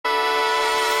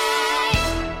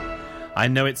I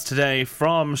Know It's Today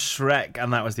from Shrek,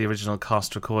 and that was the original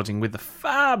cast recording with the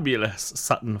fabulous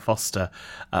Sutton Foster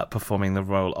performing the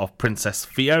role of Princess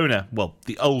Fiona. Well,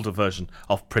 the older version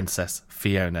of Princess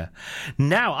Fiona.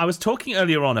 Now, I was talking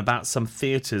earlier on about some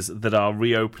theatres that are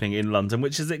reopening in London,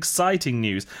 which is exciting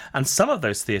news, and some of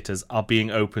those theatres are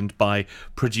being opened by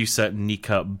producer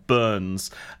Nika Burns,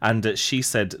 and she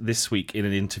said this week in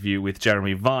an interview with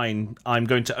Jeremy Vine, I'm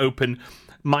going to open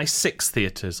my 6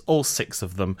 theatres, all 6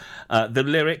 of them, the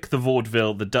Lyric, the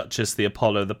Vaudeville, the Duchess, the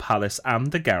Apollo, the Palace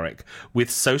and the Garrick, with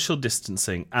social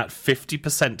distancing at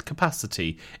 50%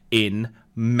 capacity in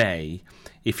May.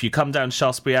 If you come down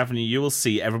Shaftesbury Avenue, you will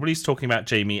see everybody's talking about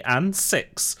Jamie and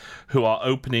 6, who are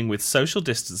opening with social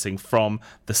distancing from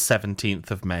the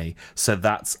 17th of May. So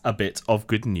that's a bit of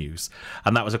good news.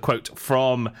 And that was a quote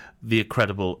from the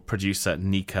incredible producer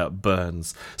Nika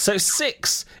Burns. So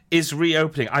 6 is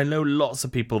reopening. I know lots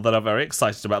of people that are very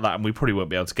excited about that, and we probably won't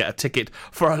be able to get a ticket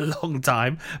for a long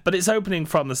time, but it's opening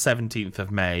from the 17th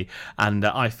of May, and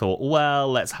I thought,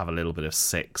 well, let's have a little bit of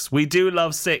 6. We do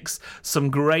love 6. Some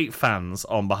great fans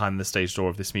on Behind the Stage Door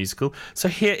of this musical. So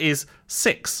here is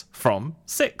 6 from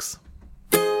 6.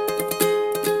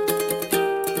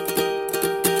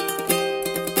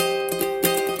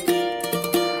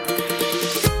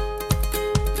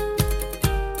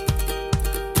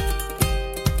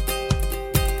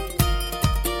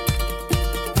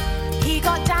 He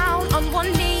got down on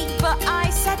one knee, but I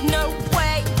said no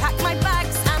way. Packed my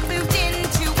bags and moved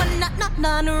into a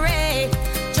nunnery.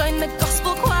 Joined the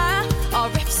gospel choir, our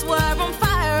riffs were on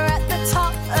fire. At the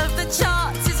top of the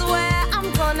charts is where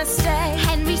I'm gonna stay.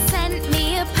 Henry sent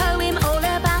me a poem all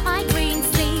about my green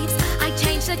sleeves. I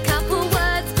changed a couple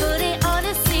words, put it on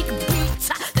a sick beat.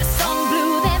 The song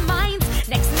blew their minds,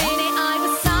 next minute I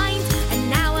was signed, and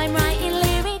now I'm writing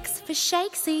lyrics for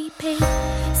Shake's EP.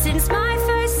 Since my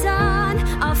first son,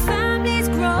 our family's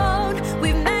grown.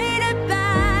 We've made a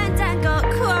band and got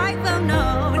quite well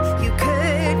known. You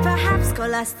could perhaps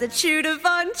call us the Tudor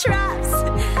Von Traps.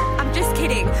 I'm just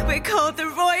kidding, we're called the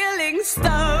Royaling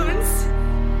Stones.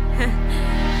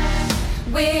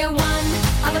 We're one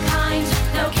of a kind,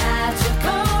 no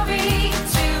category.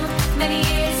 Too many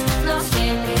years lost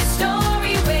in his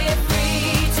story. We're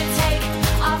free to take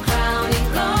our crowning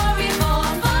glory for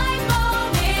 5 more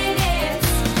minutes.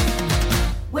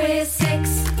 We're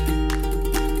 6.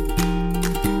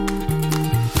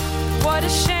 What a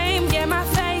shame, yeah, my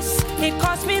face, it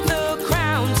cost me the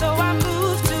crown. So I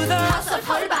moved to the House of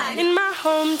Holbein. in my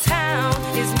hometown.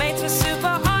 His mates were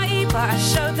super arty, but I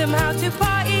showed them how to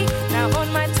party. Now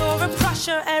on my tour of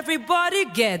Prussia, everybody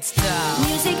gets down.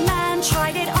 Music Man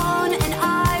tried it on and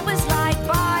I was like,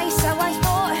 bye. So I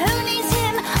thought, who needs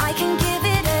him? I can give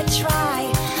it a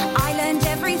try. I learned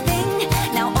everything,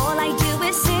 now all I do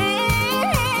is sing.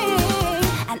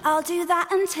 And I'll do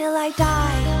that until I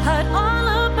die. Heard all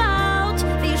about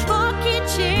these rocky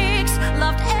chicks,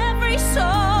 loved every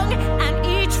song and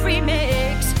each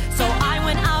remix. So I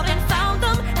went out and found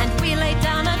them, and we laid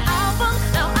down an album.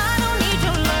 Now I don't need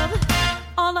your love,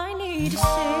 all I need is 6.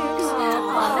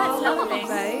 that's lovely,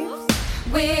 babe.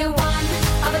 We're one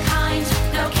of a kind,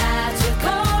 no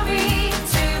category.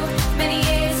 Too many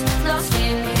years lost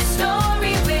in his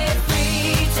story. We're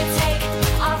free to take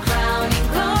our crowning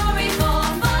glory for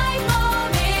 5 more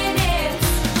minutes.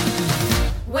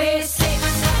 We're 6.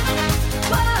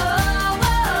 Whoa,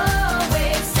 whoa,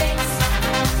 we're 6.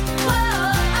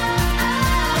 Whoa,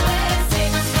 we're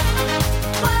 6.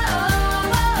 Whoa,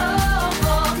 whoa,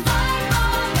 for 5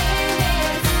 more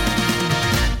minutes.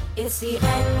 It's the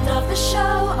end of the show,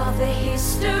 of the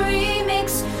history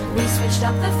mix. We switched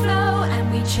up the flow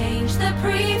and we changed the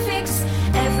prefix.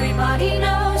 Everybody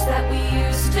knows that we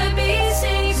used to be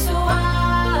 6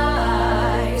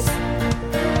 wives.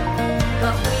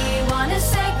 But we wanna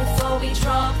say before we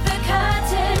drop the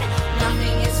curtain,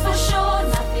 nothing is for sure,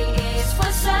 nothing is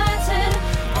for certain.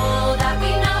 All that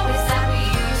we know is that we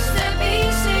used to be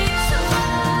 6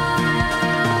 wives.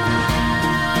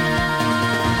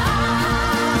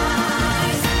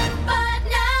 But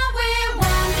now we're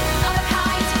one of a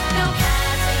kind, no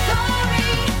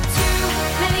category. Too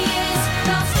many years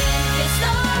lost in this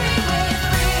story.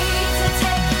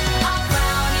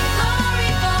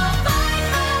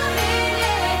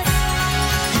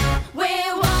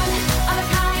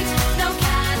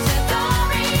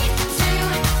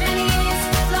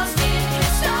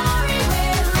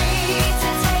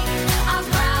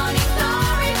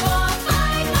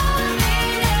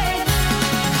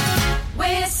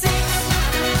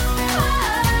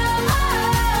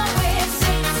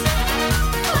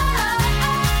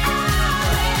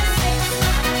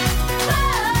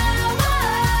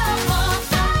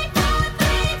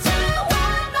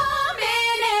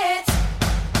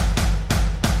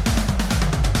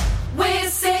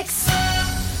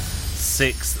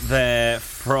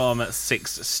 from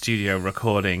Six Studio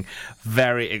Recording.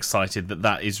 Very excited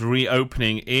that is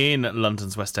reopening in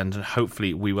London's West End, and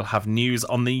hopefully we will have news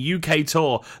on the UK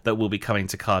tour that will be coming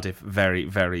to Cardiff very,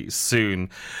 very soon.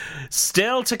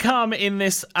 Still to come in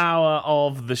this hour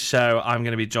of the show, I'm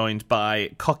going to be joined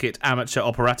by Cocket Amateur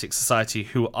Operatic Society,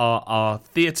 who are our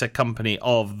theatre company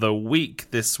of the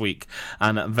week this week,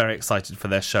 and I'm very excited for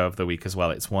their show of the week as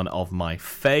well. It's one of my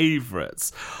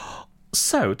favourites.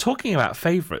 So, talking about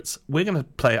favourites, I'm going to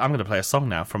play a song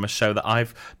now from a show that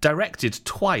I've directed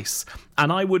twice,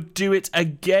 and I would do it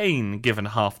again given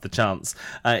half the chance.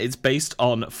 It's based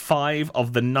on 5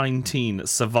 of the 19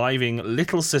 surviving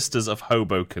Little Sisters of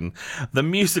Hoboken. The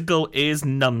musical is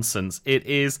nonsense. It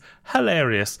is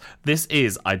hilarious. This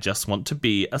is I Just Want to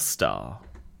Be a Star.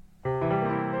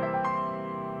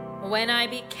 When I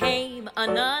became a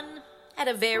nun at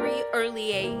a very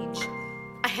early age,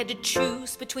 I had to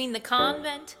choose between the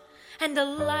convent and a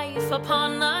life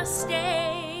upon the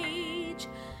stage.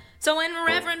 So when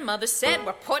Reverend Mother said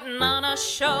we're putting on a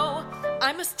show,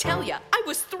 I must tell ya, I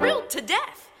was thrilled to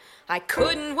death. I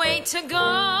couldn't wait to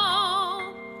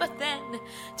go. But then,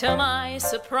 to my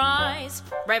surprise,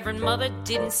 Reverend Mother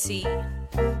didn't see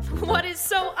what is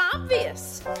so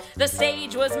obvious. The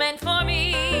stage was meant for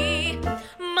me.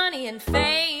 Money and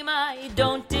fame I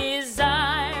don't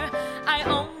desire. I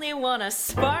only want to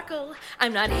sparkle.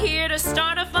 I'm not here to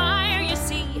start a fire, you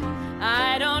see.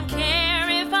 I don't care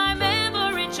if I'm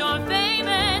ever rich or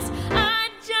famous. I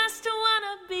just want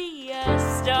to be a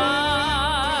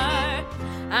star.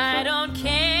 I don't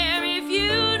care if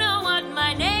you know what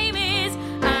my name is.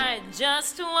 I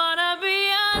just want to be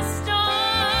a star.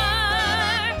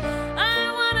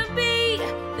 I want to be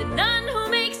the nun who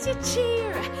makes you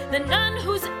cheer, the nun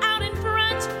who's out in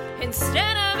front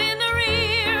instead of in the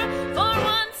rear. For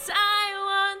once I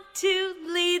want to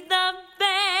lead the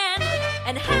band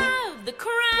and have the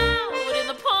crowd in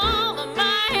the palm of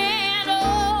my hand.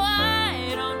 Oh,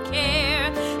 I don't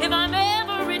care if I'm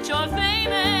ever rich or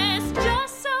famous,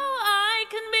 just so I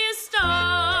can be a star.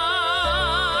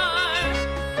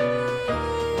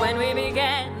 When we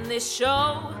began this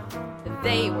show,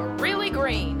 they were really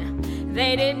green.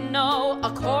 They didn't know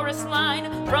a chorus line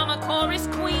from a chorus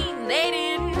queen. They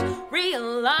didn't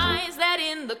realize that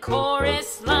in the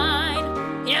chorus line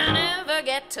you never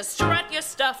get to strut your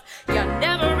stuff. You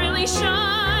never really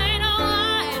shine. Oh,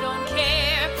 I don't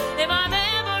care if I'm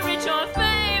ever rich or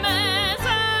famous.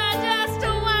 I just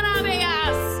wanna be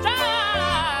a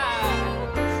star.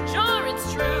 Sure,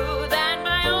 it's true that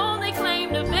my only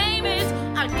claim to fame is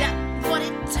I got what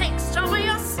it takes to be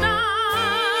a star.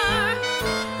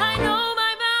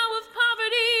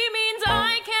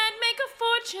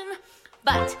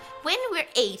 But when we're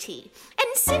 80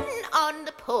 and sitting on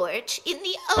the porch in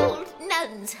the old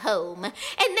nun's home and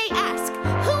they ask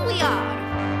who we are,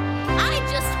 I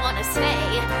just want to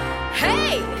say,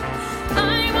 hey,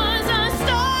 I was a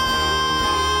star.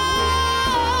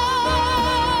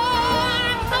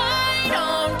 I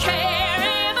don't care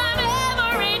if I'm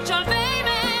ever rich or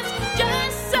famous,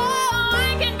 just so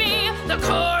I can be the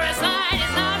chorus line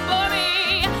is not for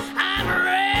me. I'm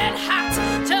red hot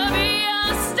to be a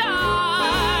star.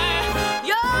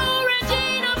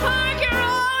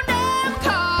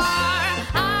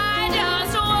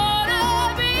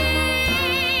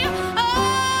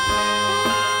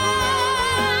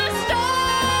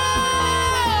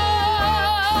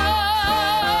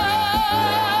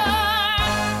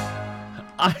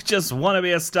 I Just Want to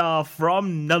Be a Star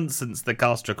from Nonsense, the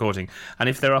cast recording. And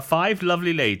if there are 5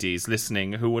 lovely ladies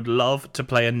listening who would love to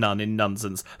play a nun in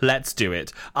Nonsense, let's do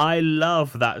it. I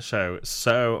love that show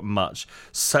so much.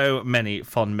 So many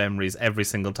fond memories every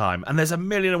single time. And there's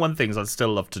 1,000,001 things I'd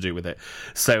still love to do with it.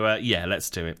 So, yeah,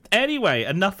 let's do it. Anyway,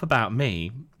 enough about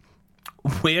me.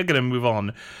 We're going to move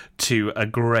on to a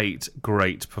great,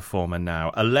 great performer now.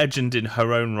 A legend in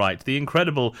her own right, the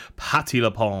incredible Patti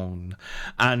LuPone.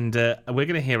 And we're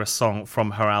going to hear a song from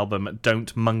her album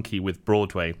Don't Monkey with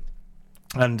Broadway.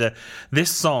 And this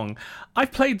song, I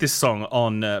played this song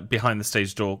on Behind the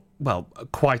Stage Door, well,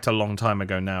 quite a long time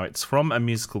ago now. It's from a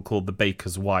musical called The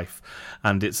Baker's Wife,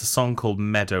 and it's a song called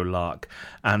Meadowlark.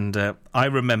 And I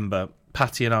remember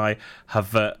Patti and I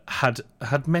have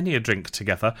had many a drink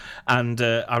together, and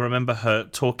I remember her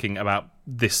talking about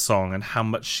this song and how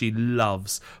much she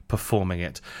loves performing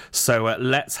it. So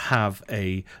let's have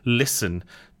a listen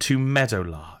to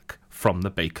Meadowlark from The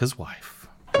Baker's Wife.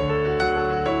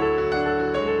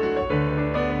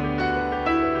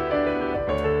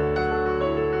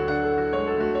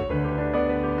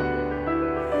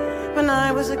 When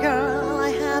I was a girl,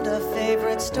 I had a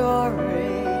favorite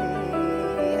story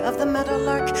of the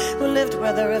meadowlark who lived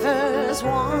where the rivers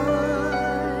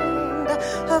wind.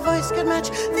 Her voice could match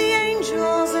the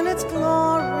angels in its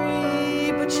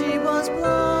glory, but she was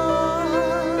blind.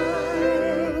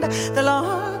 The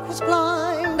lark was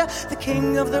blind. The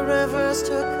king of the rivers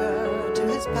took her to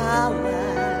his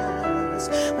palace,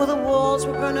 where the walls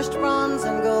were burnished bronze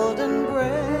and golden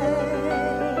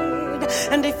braid.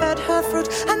 And he fed her fruit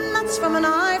and nuts from an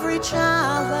ivory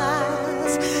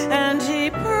chalice, and he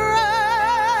prayed,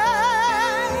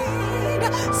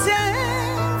 "Sing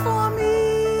for me,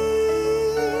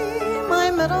 my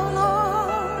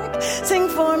meadowlark, sing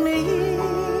for me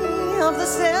of the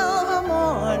silver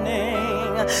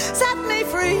morning, set me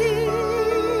free,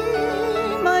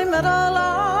 my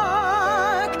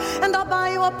meadowlark, and I'll buy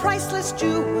you a priceless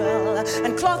jewel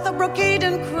and cloth of brocade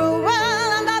and cruel,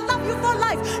 and I'll love you for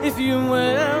life if you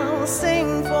will sing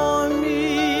for me."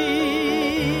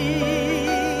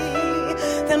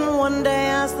 Then one day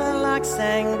as the lark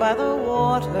sang by the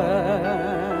water,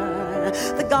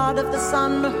 the god of the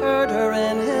sun heard her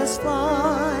in his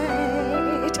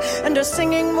flight, and her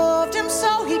singing moved him,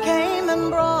 so he came and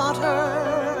brought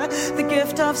her the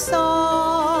gift of sight.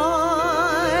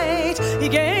 He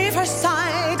gave her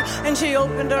sight, and she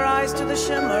opened her eyes to the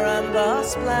shimmer and the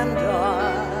splendor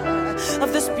of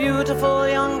this beautiful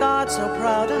young god, so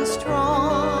proud and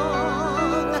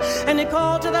strong. And he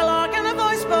called to the lark in a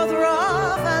voice both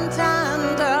rough and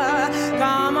tender,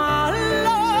 "Come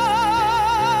along,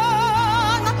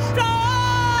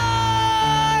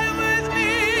 fly with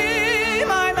me,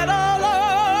 my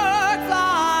meadowlark,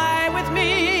 fly with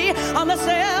me on the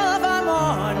silver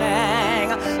morning,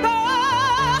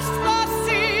 past the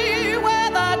sea where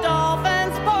the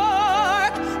dolphins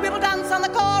bark. We will dance on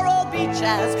the coral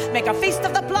beaches, make a feast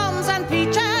of the plums and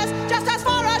peaches, just as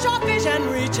far as your vision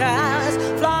reaches.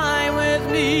 Fly with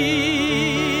me."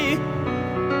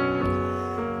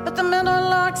 But the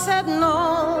meadowlark said no,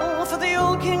 for the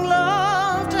old king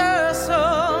loved her so.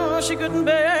 She couldn't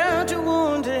bear to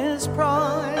wound his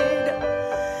pride.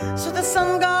 So the sun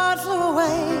god flew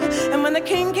away, and when the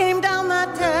king came down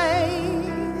that day,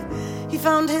 he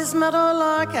found his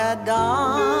meadowlark had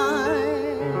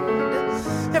died.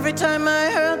 Every time I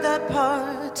heard that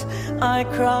part, I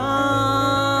cried.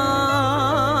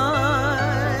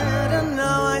 And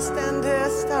now I stand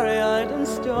here starry-eyed and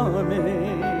stormy,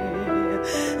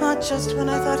 just when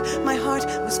I thought my heart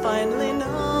was finally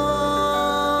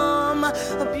numb,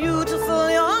 a beautiful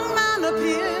young man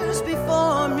appears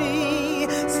before me,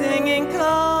 singing, "Come,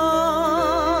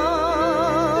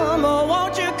 oh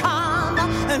won't you come?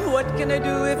 And what can I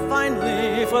do if finally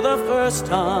for the first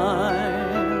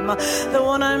time the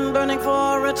one I'm burning for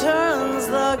returns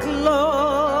the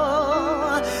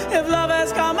glow? If love has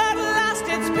come at last,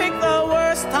 it's picked the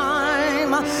worst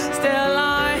time. Still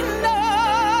I know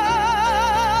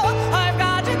I've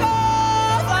got to go,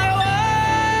 fly away,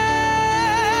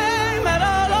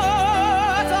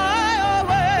 meadowlark, fly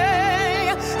away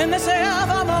in the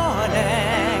silver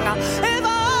morning. If I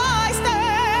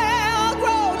stay, I'll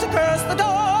grow to curse the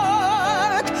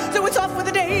dark. So it's off with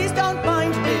the days, don't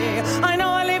bind me. I know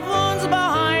I leave wounds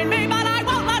behind me, but I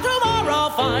won't let tomorrow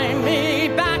find me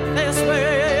back this way.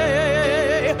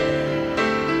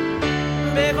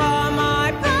 Before my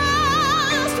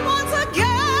past once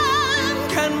again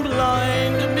can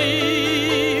blind me,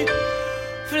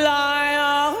 fly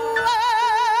away.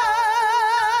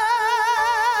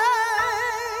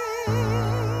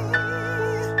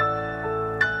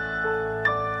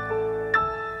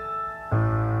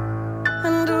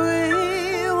 And we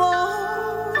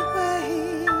won't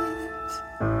wait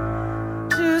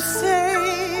to say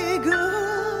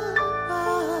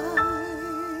goodbye,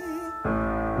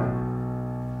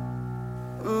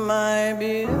 my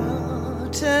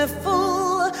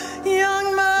beautiful young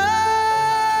man.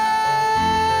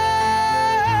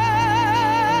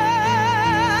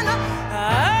 And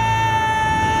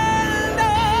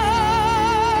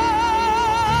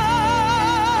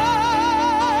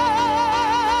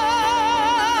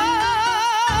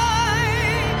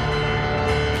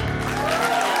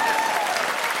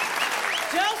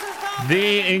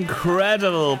The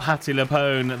incredible Patti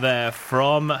LuPone there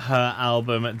from her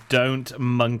album Don't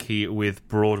Monkey with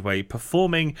Broadway,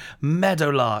 performing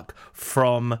Meadowlark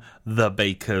from The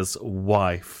Baker's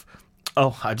Wife.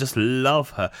 Oh, I just love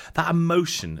her. That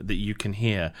emotion that you can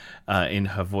hear in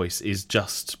her voice is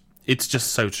just It's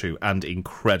just so true and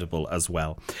incredible as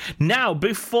well. Now,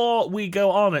 before we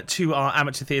go on to our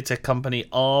Amateur Theatre Company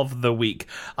of the Week,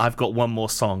 I've got one more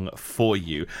song for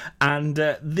you. And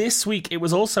this week it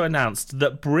was also announced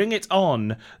that Bring It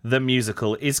On, the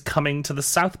musical, is coming to the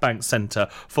South Bank Centre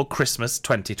for Christmas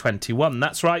 2021.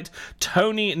 That's right,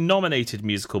 Tony-nominated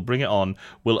musical Bring It On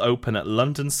will open at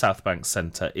London South Bank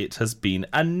Centre. It has been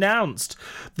announced.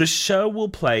 The show will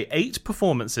play 8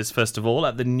 performances, first of all,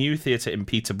 at the New Theatre in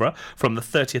Peterborough from the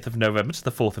 30th of November to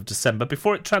the 4th of December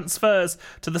before it transfers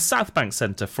to the South Bank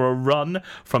Centre for a run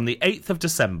from the 8th of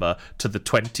December to the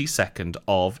 22nd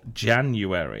of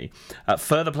January.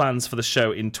 Further plans for the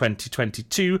show in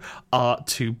 2022 are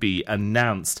to be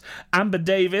announced. Amber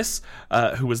Davis,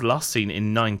 who was last seen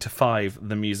in 9 to 5,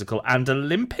 the musical, and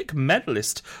Olympic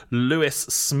medalist Lewis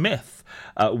Smith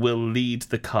will lead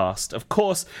the cast. Of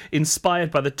course,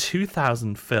 inspired by the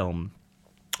 2000 film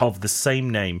of the same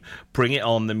name, Bring It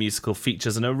On, the musical,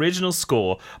 features an original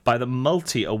score by the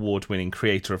multi-award-winning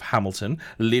creator of Hamilton,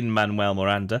 Lin-Manuel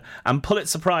Miranda, and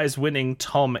Pulitzer Prize-winning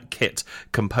Tom Kitt,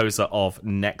 composer of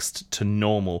Next to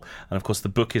Normal. And of course, the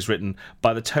book is written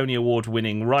by the Tony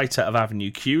Award-winning writer of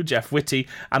Avenue Q, Jeff Whitty,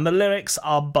 and the lyrics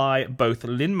are by both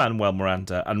Lin-Manuel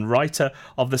Miranda and writer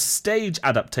of the stage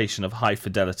adaptation of High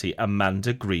Fidelity,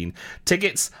 Amanda Green.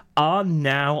 Tickets are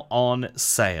now on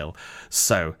sale.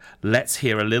 So let's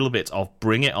hear a little bit of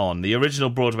Bring It On, the original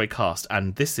Broadway cast,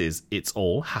 and this is It's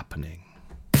All Happening.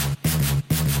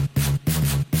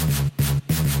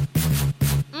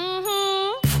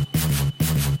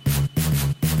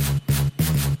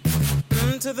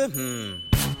 To the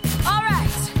All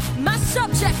right, my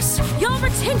subjects, your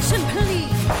attention,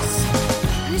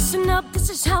 please. Listen up, this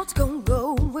is how it's gonna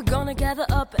go. We're gonna gather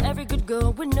up every good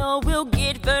girl we know. We'll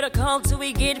get vertical till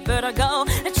we get vertigo.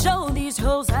 Let's show these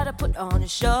hoes how to put on a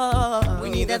show. We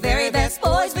need the very best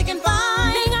boys we can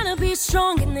find. They gotta be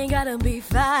strong and they gotta be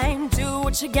fine. Do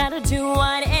what you gotta do,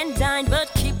 wine and dine.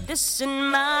 But keep this in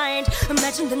mind.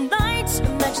 Imagine the lights,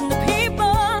 imagine the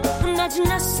people. Imagine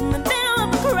us in the middle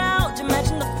of the crowd.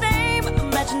 Imagine the fame,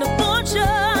 imagine the fortune.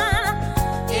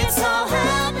 It's all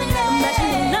happening.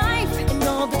 Imagine the life and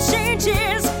all the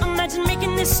changes. Imagine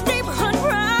making this neighborhood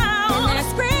proud. And they're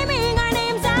screaming our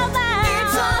names out loud.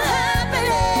 It's all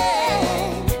happening.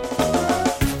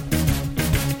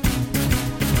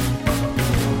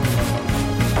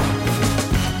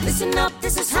 Listen up,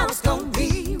 this is how it's gonna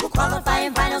be. We'll qualify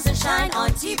in finals and shine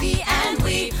on TV. And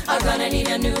we are gonna need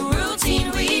a new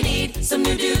routine. We need some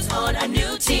new dudes on a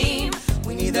new team.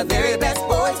 We need the very best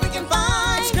boys we can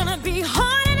find. It's gonna be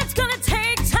hard and it's gonna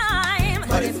take time.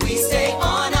 But if we stay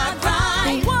on our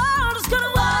grind, the world is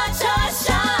gonna watch us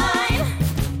shine.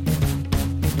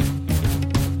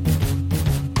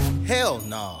 hell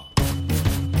no.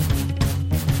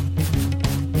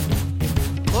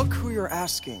 Look who you're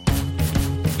asking.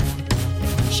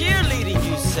 Cheerleading,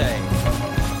 you say?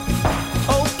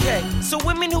 Okay, so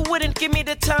women who wouldn't give me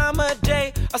the time of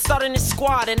day are starting this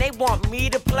squad and they want me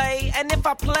to play. And if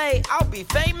I play, I'll be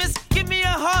famous. Give me a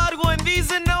hard one, these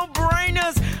are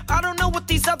no-brainers. I don't know what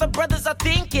these other brothers are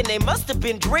thinking. They must have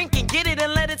been drinking, get it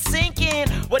and let it sink in.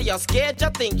 What are y'all scared? Y'all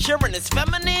think cheering is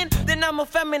feminine? Then I'm a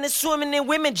feminist swimming in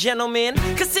women, gentlemen.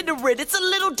 Consider it, it's a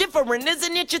little different,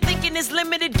 isn't it? You're thinking it's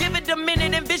limited, give it a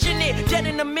minute, envision it. Dead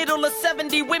in the middle of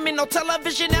 70 women on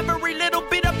television. Every little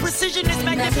bit of precision is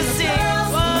magnificent.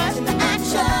 imagine the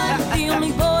action. The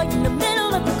only boy in the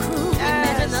middle of the crew.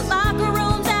 Imagine the locker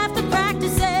rooms after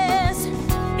practices.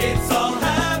 It's all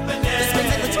happening. The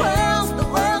spins and the twirls, the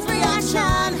world's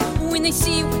reaction. When they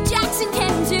see what Jackson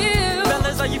can do.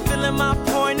 Fellas, are you feeling my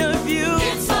point of view?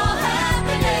 It's all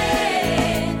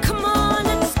happening. Come on,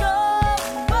 let's go.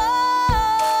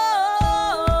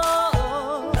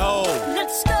 No.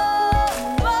 Let's go.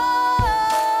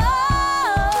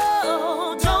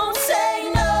 Don't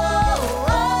say no.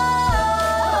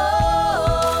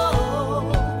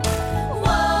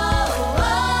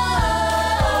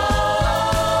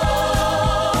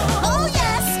 Oh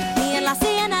yes, me and La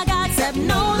Cienega accept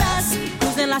no less.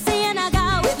 Who's in La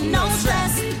Cienega with no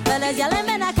stress? Fellas yelling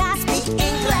and I can't speak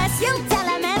English. You tell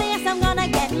him and yes, I'm gonna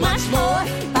get much more.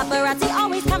 Paparazzi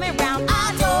always coming round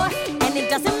our door. And it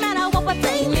doesn't matter what we're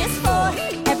famous for.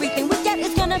 Everything we get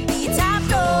is gonna be top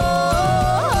door.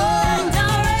 And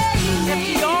our aim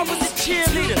FDR was a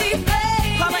cheerleader. to be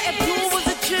famous. Paula Abdul was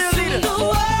a cheerleader. The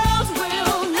world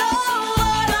will know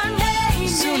what our name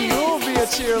is. Soon you'll be a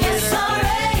cheerleader. Yes, our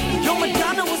aim Yo,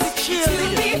 Madonna was a is to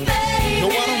cheerleader. be famous. No,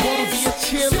 I don't wanna be a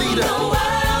cheerleader. The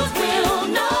world will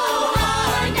know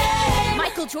our name.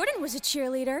 Michael Jordan was a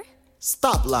cheerleader.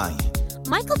 Stop lying.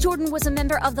 Michael Jordan was a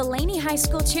member of the Laney High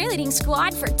School cheerleading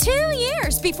squad for 2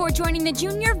 years before joining the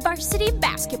junior varsity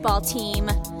basketball team.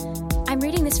 I'm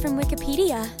reading this from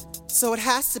Wikipedia. So it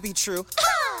has to be true.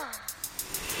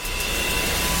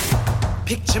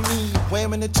 Picture me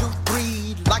wearing a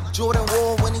 2-3 like Jordan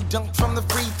wore when he dunked from the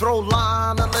free throw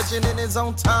line. A legend in his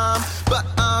own time, but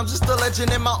I'm just a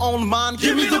legend in my own mind.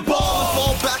 Give me the ball and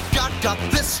fall back, I got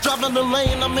this. Driving the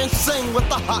lane, I'm insane with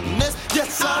the hotness.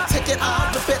 Yes, I'll take it,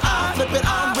 I'll rip it, I'll flip it,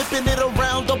 I'm whipping it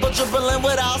around, double dribbling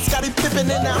without Scottie Pippen.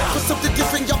 And now for something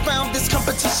different, y'all found this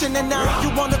competition, and now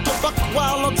you wanna go buck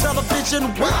wild on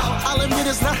television. Wow, I'll admit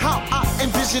it's not how I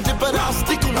envisioned it, but I'll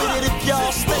stick with it if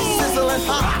y'all stay sizzling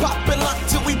hot, popping lock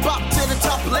till we bop to the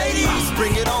top. Ladies,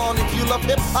 bring it on if you love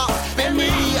hip-hop. And me,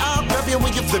 I'll grab you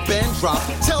when you flip and drop.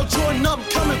 Tell Jordan I'm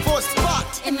coming for a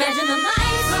spot. Imagine the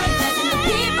lights, imagine the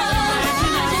people,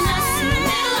 imagine us in the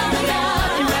middle of the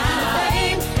night. Imagine the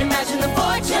fame, imagine the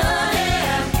fortune.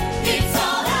 It's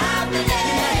all happening.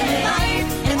 Imagine the life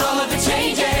and all of the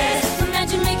changes.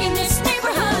 Imagine making this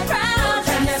neighborhood proud.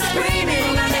 And they're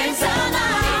screaming our names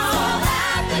aloud. It's all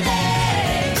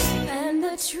happening. And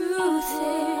the truth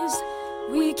is,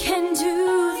 we can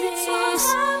do this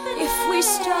if we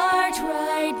start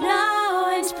right now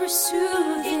and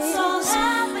pursue this.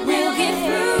 We'll get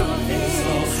through this,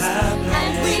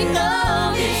 and we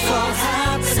know this.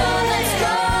 So let's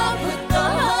go put the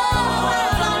whole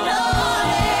world on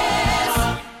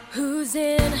notice. Who's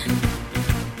in?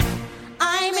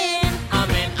 I'm in. I'm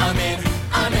in, I'm in,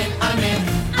 I'm in, I'm in,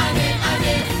 I'm in, I'm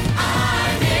in,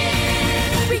 I'm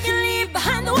in. We can leave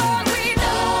behind the world we know.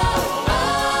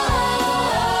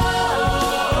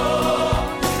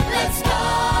 Let's go.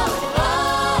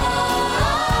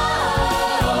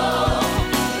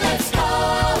 Let's go.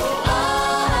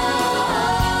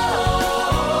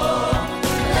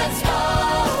 Let's go.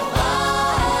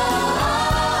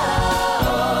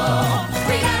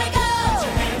 We gotta go. Put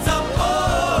your hands up,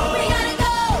 oh. We gotta go.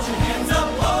 Put your hands up,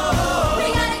 oh. We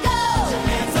gotta go. Put your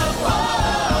hands up, oh.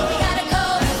 We gotta go.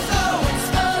 Let's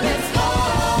go. Let's go. Let's go.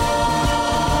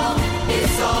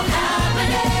 It's all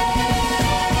happening.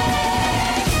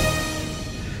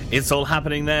 It's all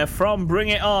happening there from Bring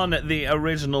It On, the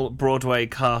original Broadway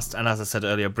cast, and as I said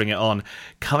earlier, Bring It On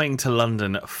coming to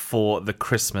London for the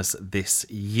Christmas this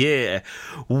year.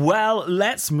 Well,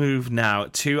 let's move now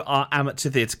to our Amateur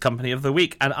Theatre Company of the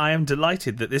Week, and I am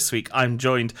delighted that this week I'm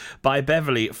joined by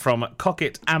Beverly from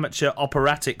Cocket Amateur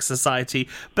Operatic Society.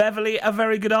 Beverly, a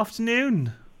very good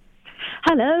afternoon.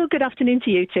 Hello, good afternoon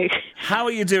to you too. How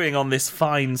are you doing on this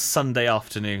fine Sunday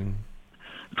afternoon?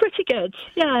 Pretty good.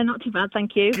 Yeah, not too bad,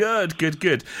 thank you. Good, good,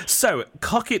 good. So,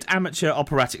 Cocket Amateur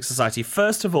Operatic Society,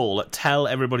 first of all, tell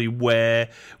everybody where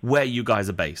you guys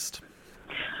are based.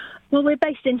 Well, we're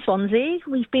based in Swansea.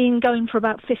 We've been going for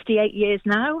about 58 years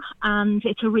now, and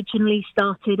it originally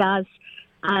started as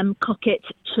Cocket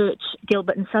Church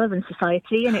Gilbert and Sullivan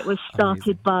Society, and it was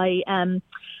started by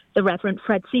the Reverend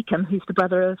Fred Seacombe, who's the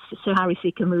brother of Sir Harry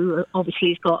Seacombe, who obviously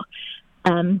has got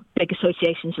big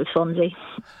associations with Swansea.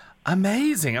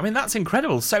 Amazing. I mean, that's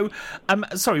incredible. So,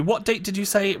 sorry, what date did you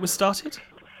say it was started?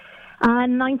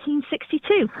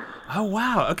 1962. Oh,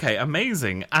 wow. Okay,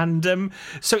 amazing. And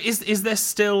so is there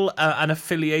still an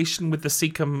affiliation with the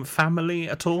Seacombe family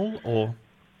at all, or?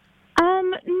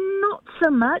 Not so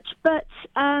much, but,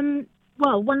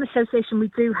 well, one association we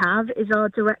do have is our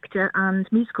director and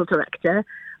musical director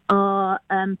are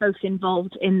both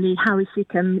involved in the Harry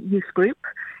Seacombe Youth Group.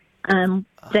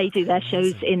 They do their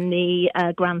shows in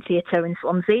the Grand Theatre in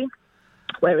Swansea,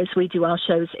 whereas we do our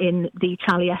shows in the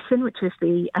Taliesin, which is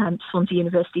the Swansea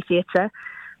University Theatre.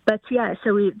 But yeah,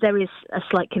 so there is a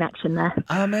slight connection there.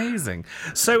 Amazing.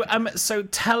 So, so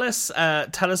tell us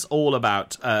all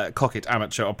about Cocket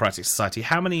Amateur Operatic Society.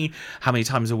 How many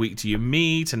times a week do you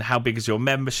meet, and how big is your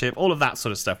membership? All of that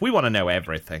sort of stuff. We want to know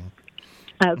everything.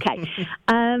 Okay.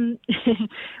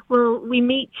 Well, we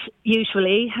meet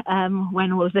usually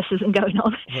when all of this isn't going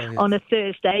on on a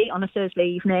Thursday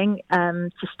evening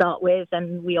to start with,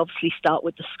 and we obviously start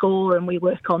with the score and we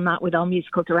work on that with our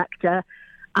musical director,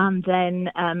 and then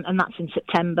and that's in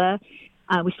September.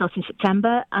 We start in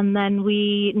September, and then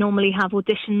we normally have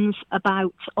auditions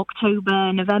about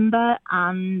October, November,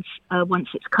 and once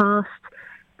it's cast,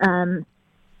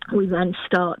 we then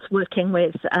start working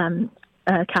with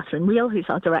Catherine Wheel, who's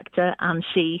our director, and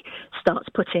she starts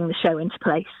putting the show into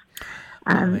place.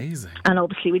 Amazing. And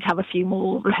obviously we'd have a few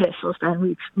more rehearsals then.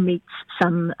 We'd meet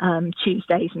some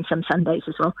Tuesdays and some Sundays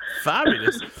as well.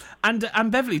 Fabulous. And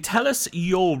Beverly, tell us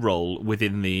your role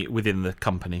within the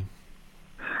company.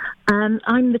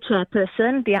 I'm the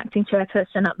chairperson, the acting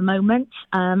chairperson at the moment.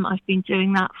 I've been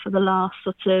doing that for the last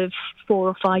sort of 4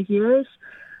 or 5 years.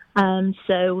 We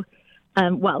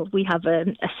have a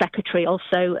secretary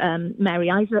also, Mary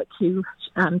Isaac, who,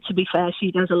 to be fair,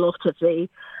 she does a lot of the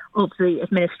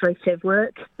administrative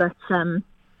work. But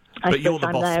you're the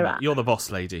boss. You're the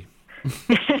boss lady.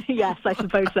 Yes, I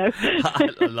suppose so.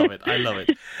 I love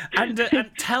it. And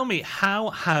tell me, how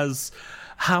has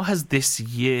this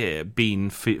year been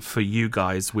for you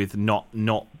guys with not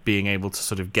being able to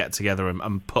sort of get together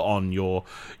and put on your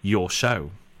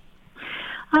show?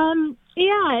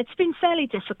 Yeah, it's been fairly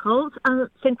difficult. I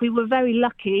think we were very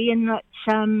lucky in that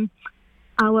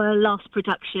our last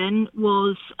production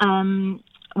was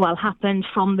happened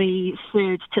from the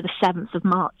 3rd to the 7th of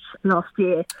March last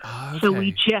year. Oh, okay. So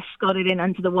we just got it in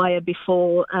under the wire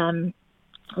before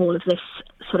all of this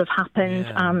sort of happened,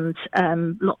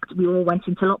 and we all went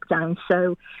into lockdown.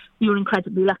 So we were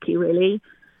incredibly lucky, really.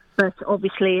 But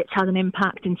obviously it's had an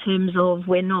impact in terms of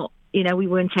we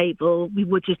weren't able, we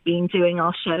would have been doing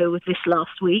our show this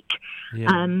last week,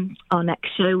 our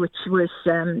next show, which was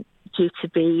due to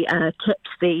be Kips,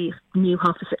 the new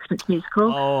Half a Sixpence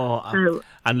musical.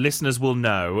 And listeners will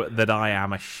know that I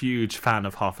am a huge fan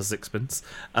of Half a Sixpence.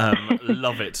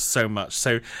 Love it so much.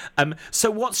 So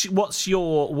what's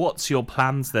your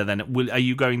plans there then? Are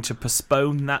you going to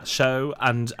postpone that show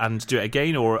and do it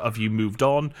again, or have you moved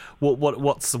on?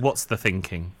 What's the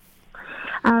thinking?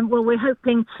 We're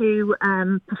hoping to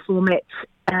perform it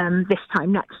this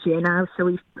time next year now, so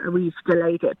we've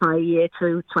delayed it by a year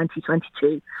to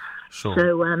 2022. Sure.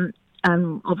 So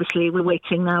obviously we're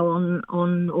waiting now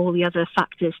on all the other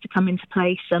factors to come into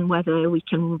place, and whether we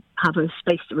can have a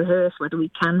space to rehearse, whether we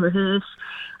can rehearse,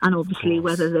 and obviously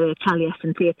whether the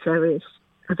Taliesin Theatre is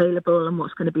available and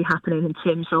what's going to be happening in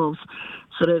terms of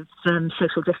sort of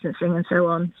social distancing and so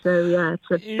on. So yeah, it's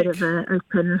a bit of an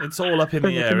open. It's all up in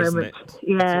the air, isn't it?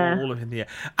 Yeah, it's all up in the air.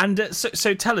 And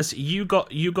so tell us, you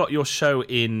got your show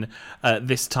in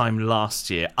this time last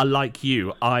year. Like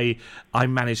you, I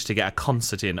managed to get a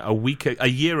concert in a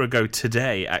year ago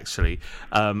today, actually,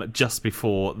 just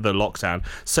before the lockdown.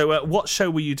 So what show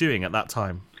were you doing at that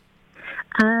time?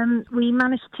 We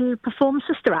managed to perform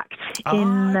Sister Act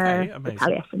in the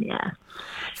Taliesin,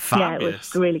 Fabulous. Yeah, it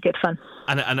was really good fun.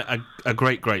 And a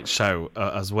great show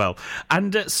as well.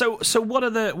 And so what are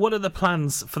the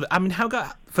plans for the? I mean,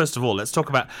 first of all, let's talk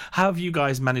about how have you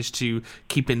guys managed to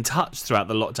keep in touch throughout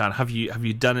the lockdown? Have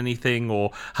you done anything,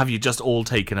 or have you just all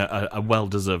taken a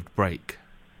well-deserved break?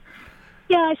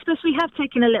 Yeah, I suppose we have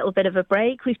taken a little bit of a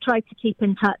break. We've tried to keep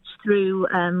in touch through,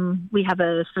 we have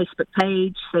a Facebook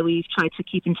page, so we've tried to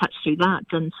keep in touch through that,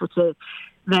 and sort of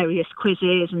various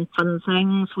quizzes and fun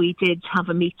things. We did have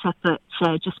a meet-up at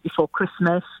just before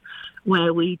Christmas,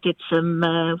 where we did some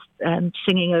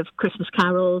singing of Christmas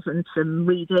carols and some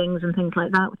readings and things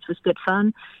like that, which was good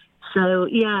fun. So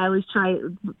yeah, we've tried.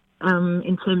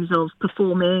 In terms of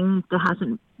performing,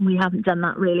 we haven't done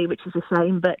that really, which is a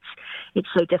shame, but it's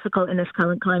so difficult in this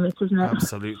current climate, isn't it?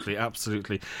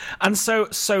 Absolutely. And so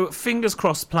fingers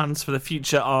crossed, plans for the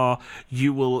future are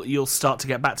you'll start to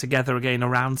get back together again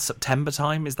around September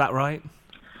time, is that right?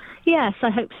 Yes, I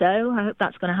hope so. I hope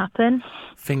that's going to happen.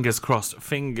 Fingers crossed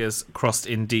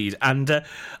indeed. And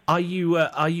are you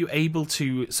able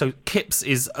to? So Kips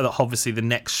is obviously the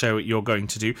next show you're going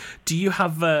to do. Do you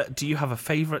have a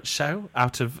favourite show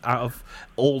out of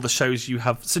all the shows you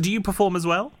have? So do you perform as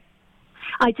well?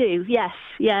 I do, yes.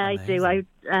 Yeah, amazing. I do.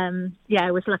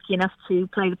 I was lucky enough to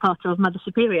play the part of Mother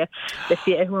Superior this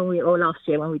year, or last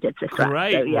year when we did this.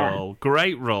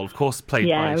 Great role. Of course, played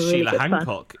by really Sheila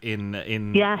Hancock in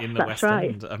the West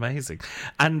End. Amazing.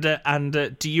 And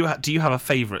do you have a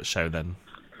favourite show then,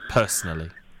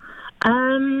 personally?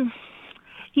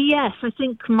 Yes, I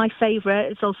think my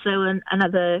favourite is also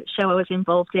another show I was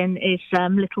involved in is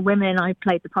Little Women. I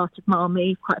played the part of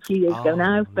Marmee quite a few years ago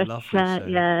now, but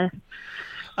yeah.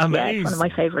 Amazing. Yeah, it's one of my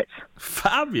favourites.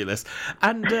 Fabulous.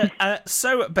 And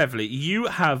so, Beverly,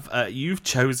 you've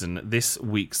chosen this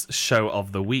week's show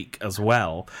of the week as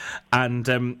well.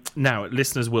 And now,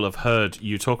 listeners will have heard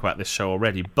you talk about this show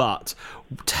already, but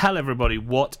tell everybody,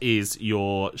 what is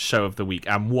your show of the week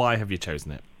and why have you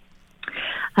chosen it?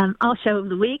 Our show of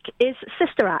the week is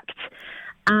Sister Act.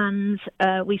 And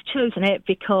we've chosen it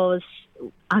because,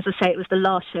 as I say, it was the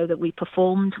last show that we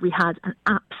performed. We had an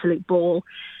absolute ball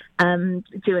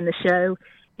doing the show.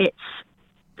 It's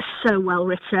so well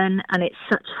written and it's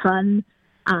such fun,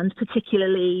 and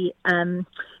particularly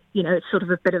you know, it's sort of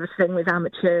a bit of a thing with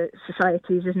amateur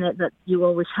societies, isn't it, that you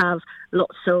always have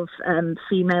lots of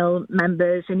female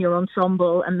members in your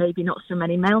ensemble and maybe not so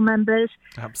many male members.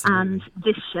 Absolutely. And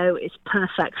this show is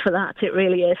perfect for that. It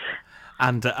really is.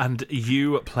 And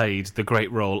you played the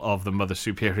great role of the Mother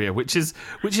Superior, which is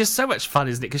so much fun,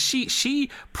 isn't it? Because she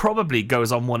probably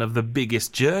goes on one of the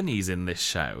biggest journeys in this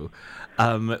show,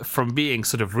 from being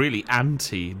sort of really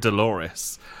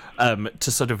anti-Dolores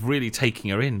to sort of really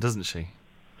taking her in, doesn't she?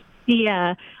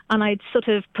 Yeah, and I'd sort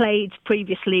of played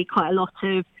previously quite a lot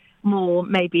of more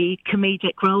maybe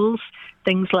comedic roles,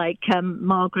 things like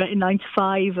Margaret in 9 to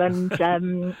 5 and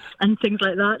things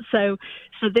like that. So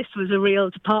this was a real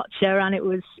departure, and it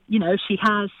was, you know, she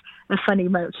has a funny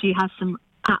moment. She has some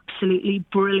absolutely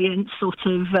brilliant sort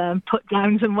of put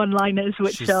downs and one-liners,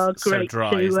 which She's are great so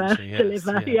dry, to isn't she? Yes,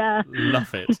 deliver. Yeah.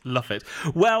 Love it.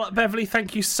 Well, Beverly,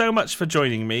 thank you so much for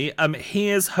joining me.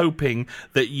 Here's hoping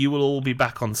that you will all be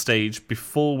back on stage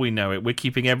before we know it. We're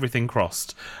keeping everything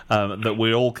crossed that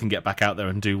we all can get back out there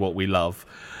and do what we love.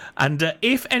 And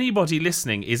if anybody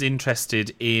listening is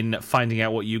interested in finding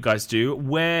out what you guys do,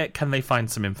 where can they find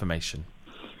some information?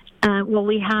 Well,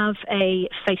 we have a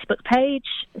Facebook page,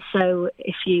 so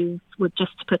if you would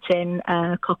just put in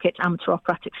Cockett Amateur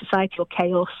Operatic Society or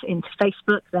Chaos into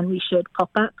Facebook, then we should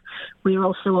pop up. We're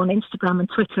also on Instagram and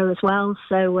Twitter as well,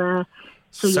 so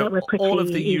yeah, we're pretty all of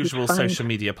the easy usual to find. social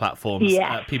media platforms,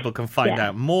 people can find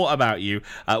out more about you,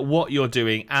 what you're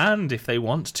doing, and if they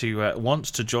want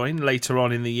to join later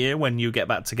on in the year when you get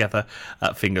back together,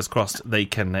 fingers crossed, they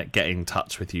can get in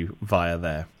touch with you via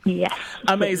there. Yes.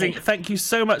 Amazing. Thank you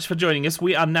so much for joining us.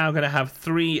 We are now going to have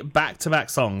 3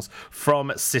 back-to-back songs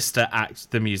from Sister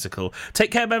Act the musical. Take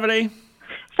care, Beverly.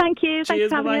 Thank you. Cheers, Thanks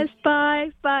for having us.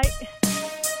 Bye. Bye.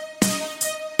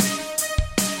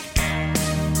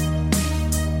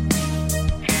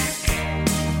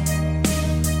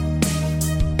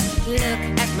 Look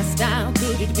at my style,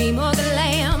 could it be more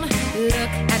glam? Look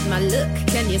at my look,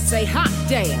 can you say hot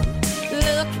damn?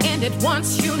 Look and at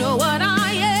once you know what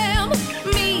I am.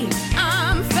 Me,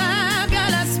 I'm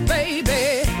fabulous,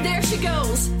 baby. There she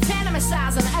goes,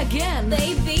 fantasizing again.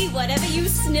 Baby, whatever you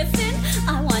sniffing,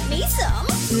 I want me some.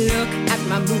 Look at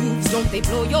my moves, don't they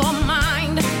blow your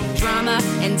mind? Drama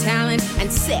and talent and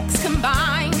sex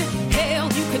combined. Hell,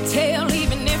 you could tell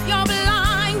even if you're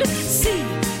blind. See,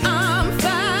 I'm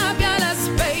fabulous,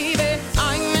 baby.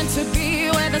 I'm meant to be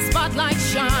where the spotlight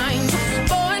shines.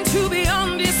 Born to be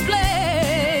on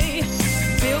display.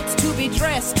 Built to be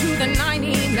dressed to the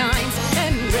 99s.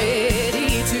 And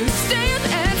ready to stand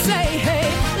and say,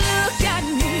 hey, look at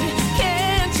me.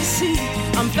 Can't you see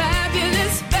I'm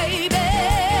fabulous, baby?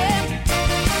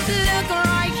 Look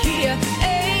right here.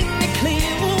 Ain't it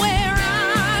clear where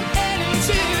I'm heading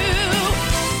to?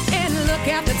 And look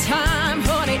at the time,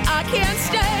 honey, I can't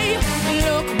stay.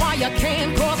 Look while you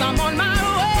can, 'cause I'm on my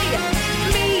way.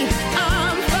 Me,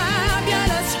 I'm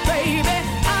fabulous, baby.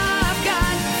 I've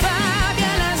got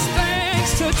fabulous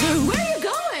things to do. Where are you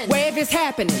going? Where is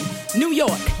happening? New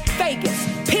York, Vegas,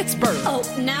 Pittsburgh. Oh,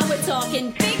 now we're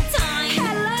talking big time.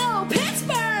 Hello,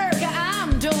 Pittsburgh.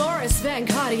 I'm Dolores Van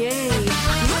Cartier.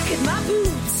 Look at my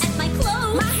boobs, And my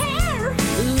clothes, my hair,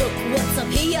 look what's up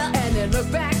here. and then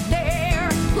look back there.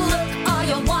 Look all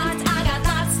you want, I got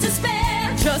lots to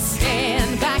spare. Just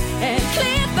stand back and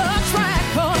clear the track.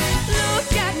 'Cause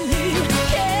look at me,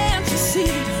 can't you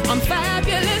see I'm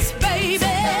fabulous, baby?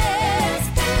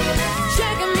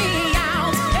 Check me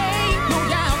out, ain't no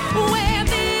doubt where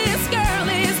this girl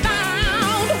is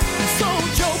found. So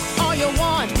joke all you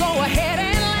want, go ahead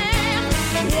and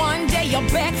laugh. One day you'll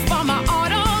beg for my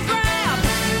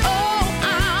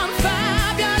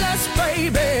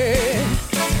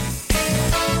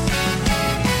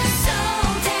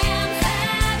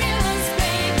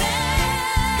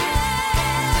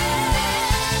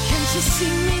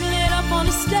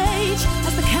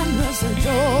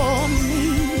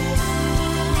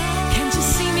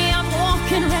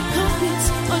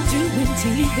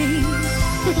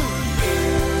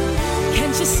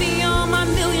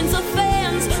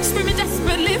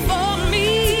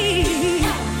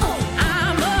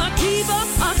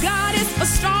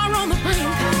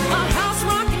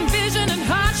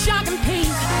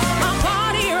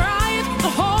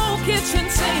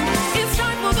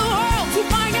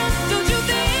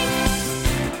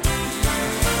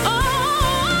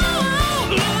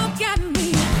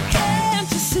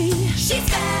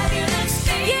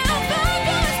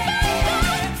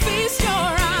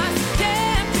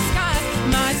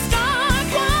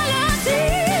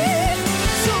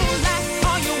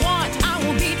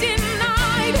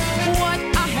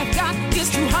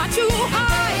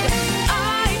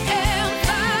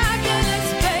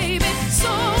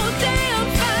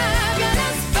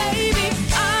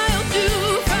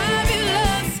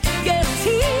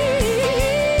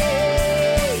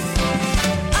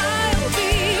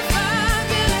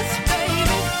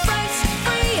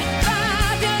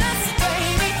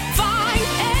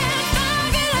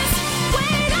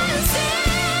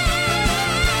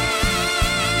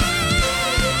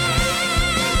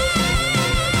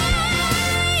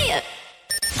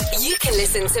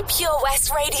Listen to Pure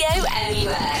West Radio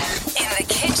anywhere. In the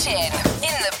kitchen,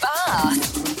 in the bath,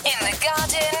 in the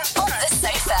garden, on the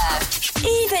sofa,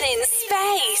 even in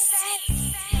space.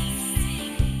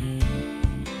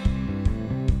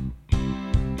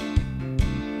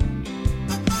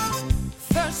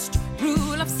 First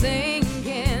rule of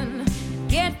singing,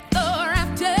 get the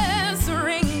rafters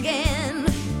ringing,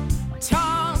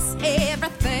 toss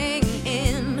everything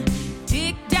in,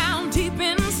 dig down deep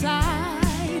inside.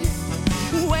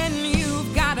 When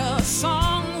you've got a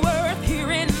song worth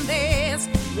hearing, there's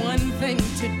one thing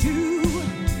to do.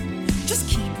 Just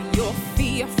keep your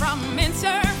fear from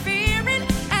interfering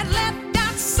and let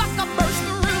that sucker burst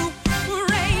through.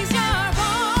 Raise your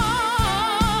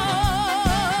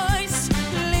voice,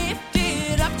 lift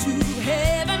it up to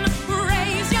heaven.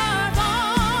 Raise your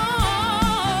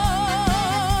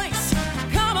voice,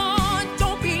 come on,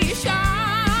 don't be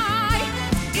shy.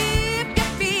 If you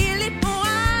feel it, oh,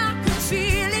 I can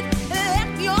feel it. Let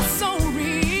your soul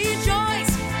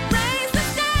rejoice. Raise the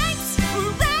stakes,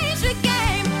 raise your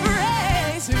game,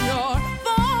 raise your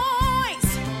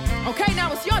voice. Okay,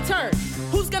 now it's your turn.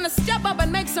 Who's gonna step up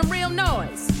and make some real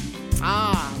noise?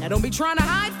 Now don't be trying to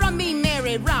hide from me,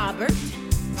 Mary Robert.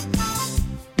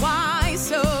 Why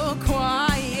so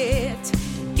quiet?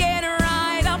 Get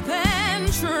right up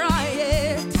and try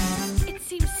it. It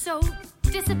seems so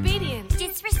disobedient.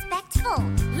 Disrespectful.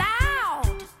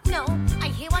 Loud! No, I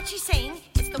hear what she's saying.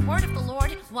 It's the word of the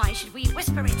Lord. Why should we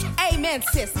whisper it? Amen,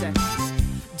 sister.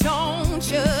 Don't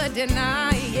you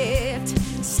deny it.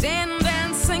 Stand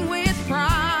and sing with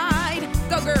pride.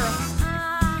 Go, girl.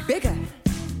 Bigger.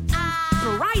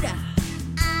 Brighter.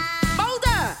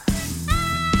 Bolder.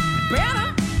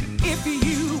 Better. If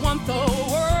you want the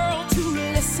world to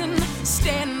listen,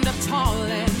 stand up tall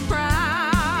and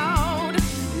proud.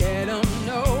 Let them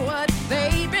know what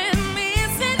they've been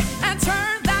missing and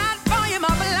turn that volume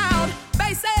up loud.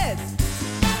 Basses.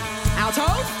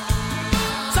 Altos.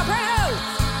 Sopranos.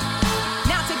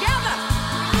 Now together.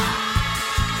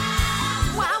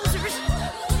 Wowzers!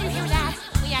 Did you hear that?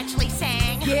 We actually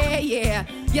sang. Yeah.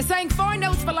 You sang 4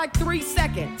 notes for like 3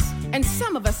 seconds. And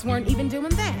some of us weren't even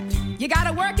doing that. You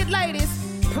gotta work it, ladies.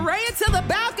 Parade it to the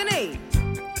balcony.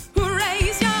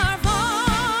 Raise your voice.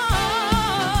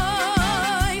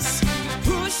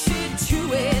 Push it to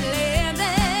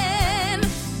 11.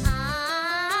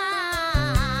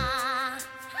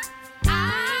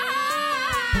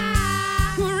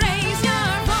 Raise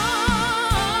your voice.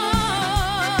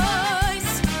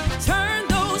 Turn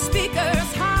those speakers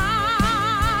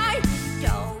high.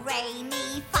 Do, re,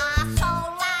 mi, fa,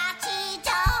 sol, la, ti,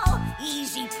 do.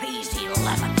 Easy peasy,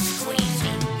 lemon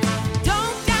squeezy.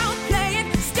 Don't downplay it.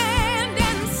 Stand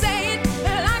and say it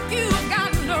like you've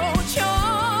got no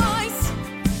choice.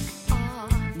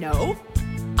 No.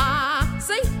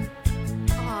 See?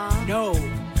 No.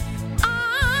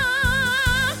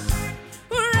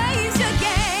 Raise your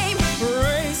game.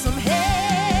 Raise some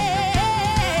hell.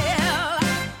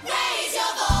 Raise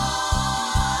your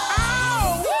voice.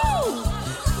 Oh,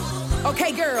 woo.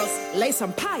 Okay, girls, lay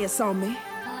some pious on me.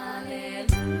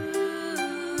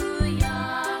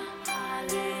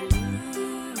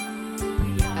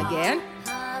 Again.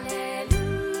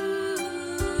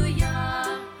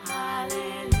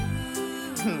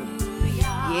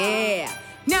 Yeah.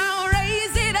 Now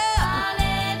raise it up.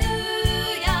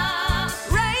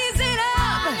 Raise it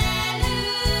up.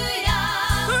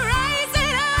 Raise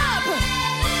it up.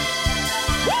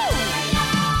 Woo.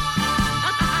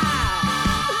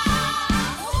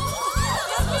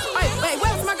 Hey,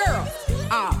 where's my girl?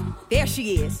 There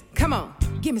she is. Come on,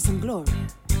 give me some glory.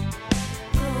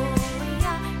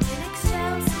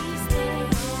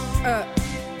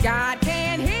 God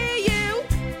can't hear you.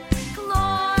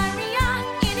 Gloria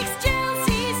in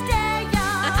excelsis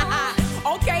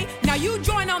Deo. Okay, now you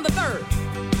join on the third.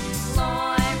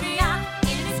 Gloria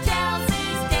in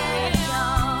excelsis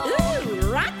Deo. Ooh,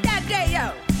 rock that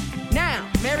Deo. Now,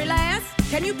 Mary Lass,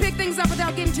 can you pick things up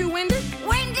without getting too winded?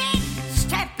 Windy,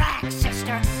 step back,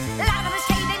 sister. Lot of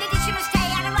mistake, benediction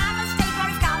mistake, and a rhyme mistake, or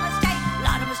it's got mistake.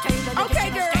 Lot of mistake, Okay,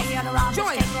 benediction girl, mistake, and a rhyme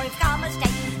join mistake, or it's got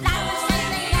mistake. Lot of mistake,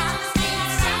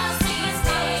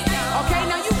 Okay,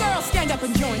 now you girls stand up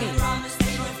and join in.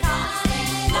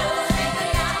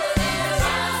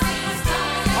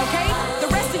 Okay, the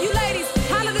rest of you ladies,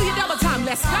 hallelujah double time,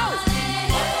 let's go.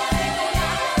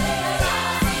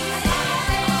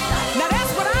 Now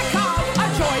that's what I call a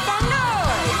joyful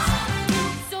noise.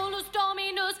 Solus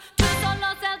Dominus, tu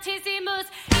solos altissimus,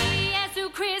 Iesu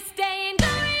Christe in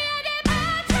gloria de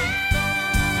Patri.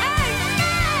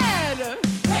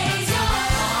 Amen.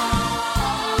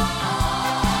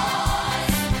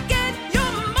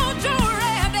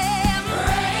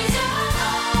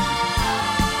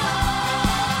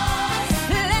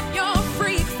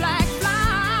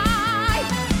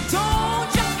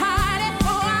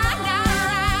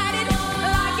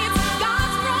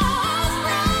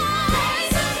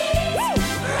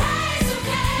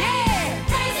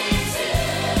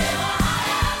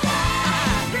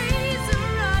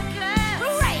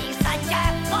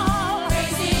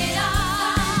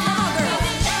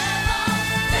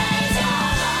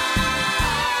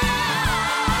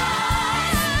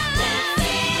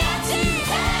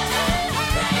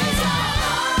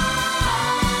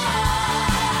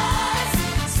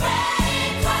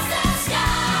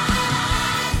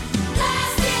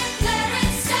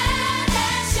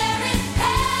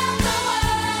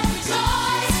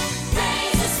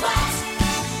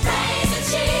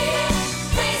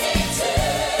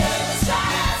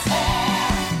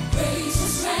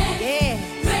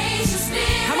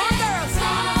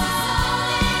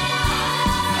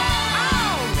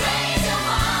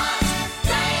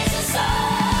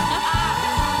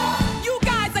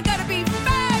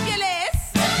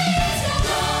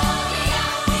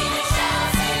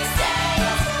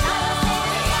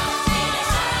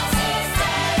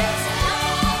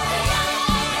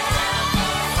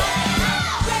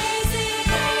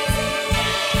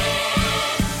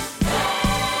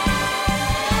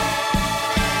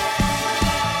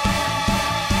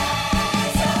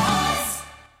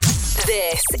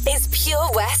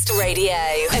 West Radio.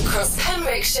 Across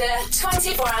Pembrokeshire,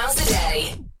 24 hours a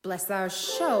day. Bless our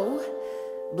show,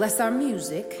 bless our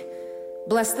music,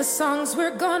 bless the songs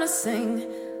we're gonna sing,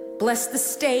 bless the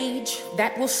stage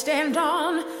that we'll stand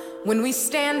on when we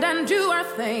stand and do our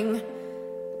thing.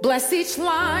 Bless each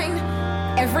line,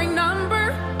 every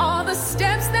number, all the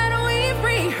steps that we've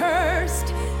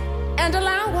rehearsed, and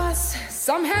allow us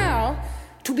somehow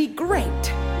to be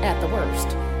great at the worst.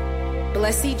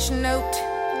 Bless each note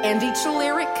and each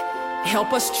lyric,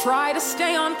 help us try to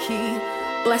stay on key.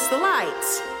 Bless the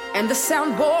lights and the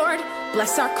soundboard,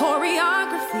 bless our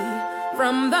choreography,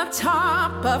 from the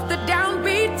top of the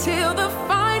downbeat till the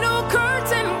final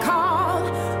curtain call.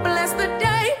 Bless the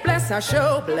day, bless our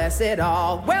show, bless it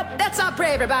all. Well, that's our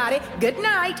prayer, everybody. Good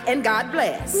night and God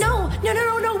bless. No,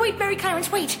 wait, Mary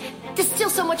Clarence, wait. There's still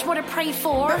so much more to pray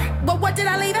for. But what did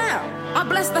I leave out? I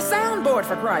bless the soundboard,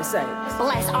 for Christ's sake.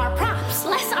 Bless our props,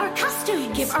 bless our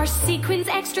costumes. Give our sequins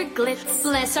extra glitz.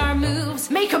 Bless our moves.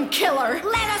 Make them killer.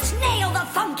 Let us nail the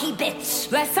funky bits.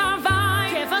 Bless our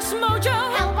vibe. Give us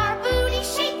mojo. Help our booty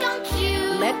shake on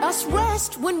cue. Let us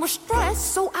rest when we're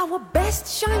stressed so our best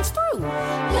shines through.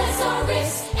 Bless our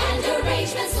wrists and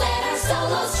arrangements, let our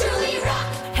solos truly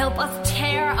rock. Help us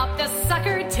tear up the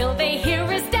sucker till they hear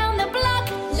us down the block.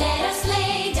 Let us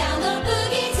lay down the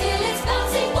boogie till it's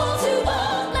bouncing wall to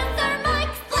wall. Bless our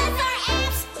mics, bless our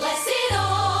amps, Bless it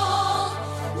all.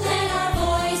 Let our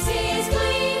voices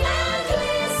gleam and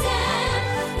glisten.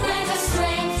 Grant us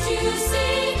strength to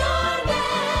sing our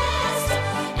best.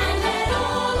 And let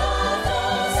all of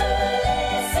those who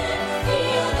listen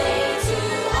feel they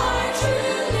too are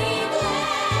truly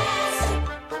blessed.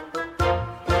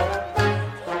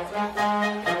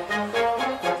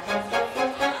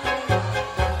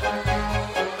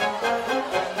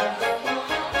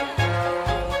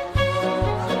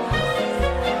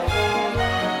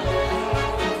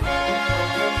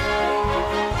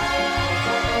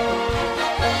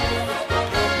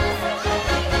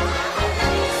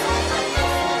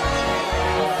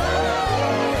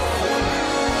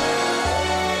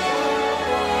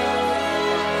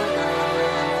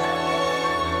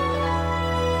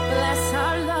 Bless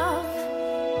our love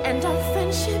and our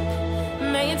friendship.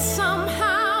 May it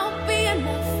somehow be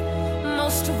enough.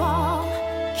 Most of all,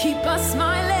 keep us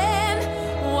smiling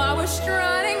while we're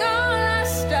strutting all our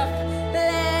stuff.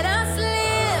 Let us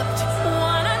lift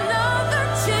one another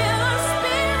till our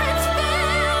spirits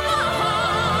fill the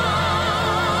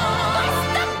hall. Bless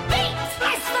the beat,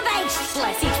 bless the bass,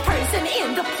 bless each person in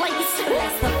the place.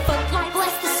 Bless the footlight,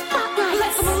 bless the spotlight,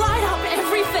 Let them light up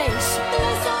every face.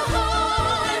 Bless our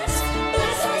hearts,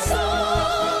 bless our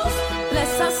souls,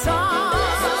 Bless us all.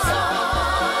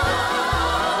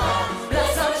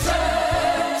 bless our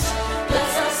church,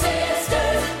 bless our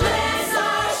sisters, bless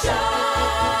our show.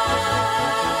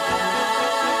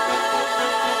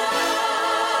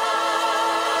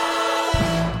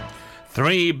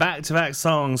 3 back-to-back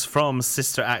songs from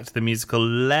Sister Act the musical,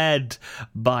 led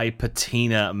by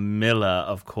Patina Miller,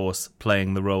 of course,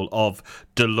 playing the role of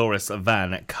Dolores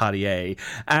Van Carrier,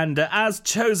 and as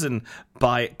chosen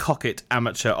by Cocket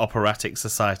Amateur Operatic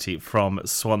Society from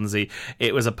Swansea.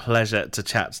 It was a pleasure to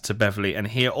chat to Beverly and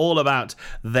hear all about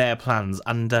their plans,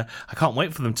 and I can't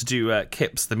wait for them to do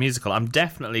Kips the musical. I'm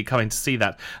definitely coming to see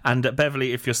that, and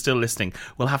Beverly, if you're still listening,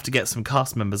 we'll have to get some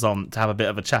cast members on to have a bit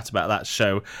of a chat about that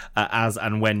show as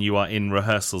and when you are in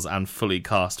rehearsals and fully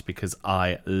cast, because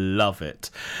I love it.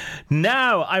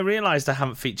 Now, I realised I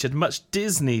haven't featured much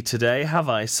Disney today, have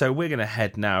I? So we're going to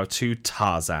head now to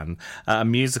Tarzan, a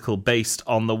musical based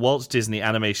on the Walt Disney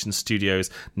Animation Studios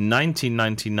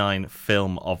 1999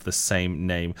 film of the same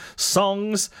name.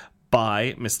 Songs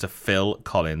by Mr. Phil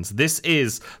Collins. This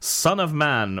is Son of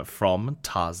Man from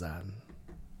Tarzan.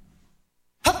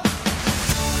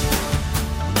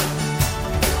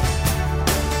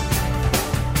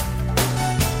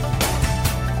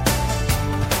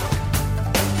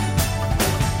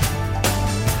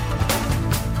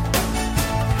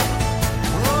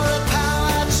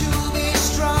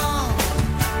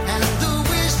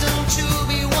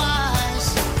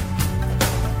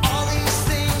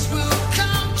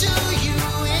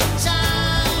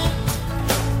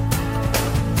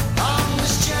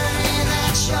 Journey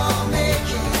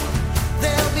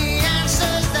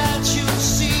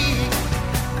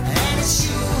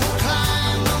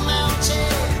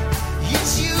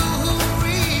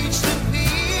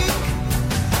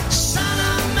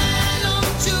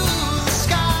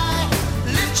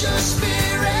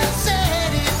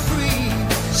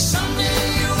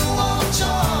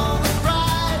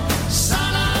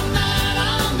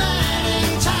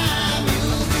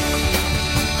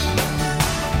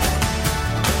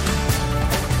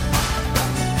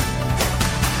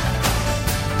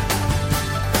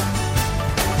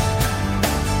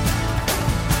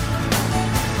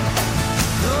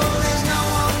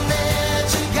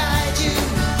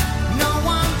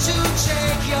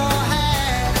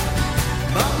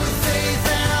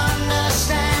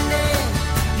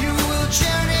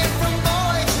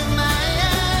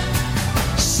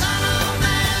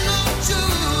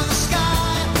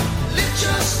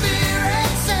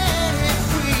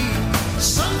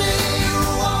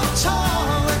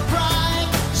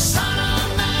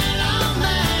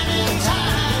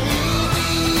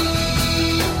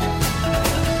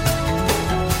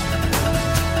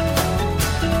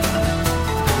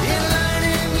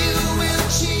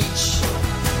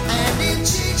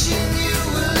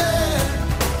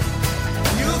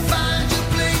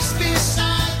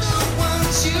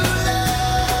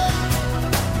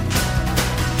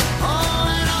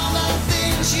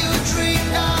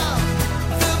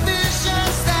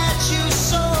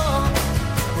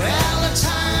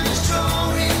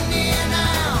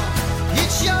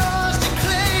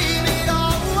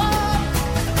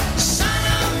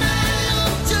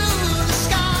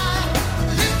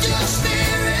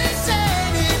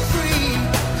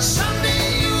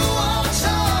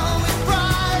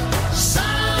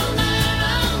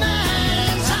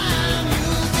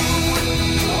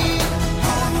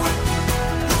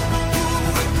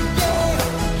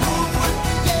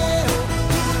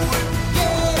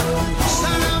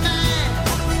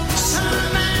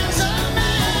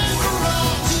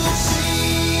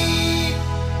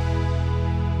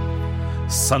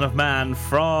Son of Man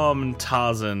from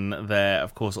Tarzan there.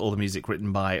 Of course, all the music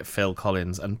written by Phil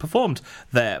Collins and performed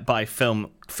there by Phil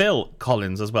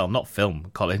Collins as well, not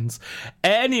Film Collins.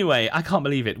 Anyway, I can't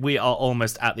believe it. We are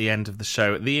almost at the end of the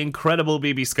show. The incredible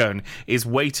BB Scone is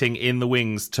waiting in the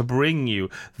wings to bring you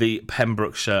the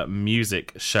Pembrokeshire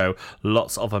Music Show.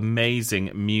 Lots of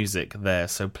amazing music there,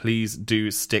 so please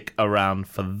do stick around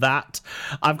for that.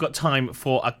 I've got time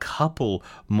for a couple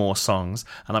more songs,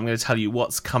 and I'm going to tell you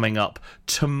what's coming up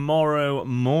tomorrow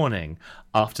morning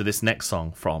after this next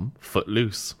song from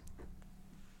Footloose.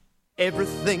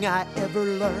 Everything I ever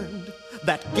learned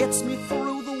that gets me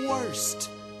through the worst,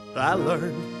 I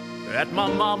learned at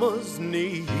my mama's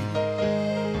knee.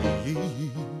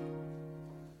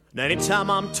 And anytime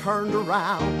I'm turned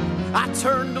around, I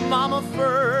turn to mama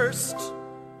first.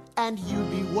 And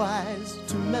you'd be wise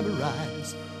to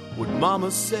memorize what mama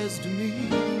says to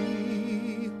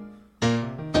me.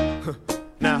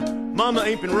 Now, mama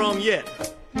ain't been wrong yet,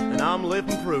 and I'm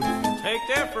living proof. Take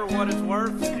that for what it's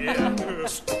worth. Yeah.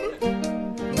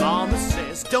 Mama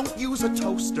says don't use a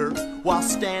toaster while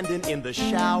standing in the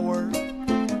shower.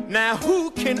 Now who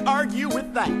can argue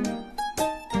with that?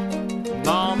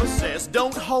 Mama says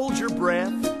don't hold your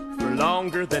breath for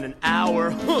longer than an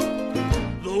hour.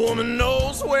 The woman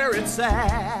knows where it's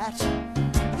at.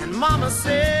 And mama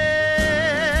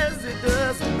says it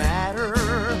doesn't matter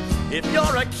if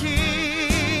you're a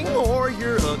king or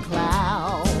you're a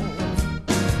clown.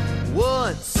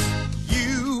 Once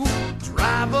you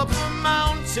drive up a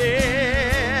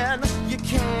mountain, you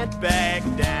can't back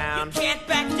down. You can't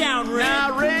back down, Ray.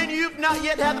 Now, Ray, you've not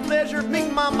yet had the pleasure of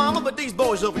meeting my mama, but these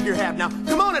boys over here have. Now,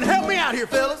 come on and help me out here,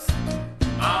 fellas.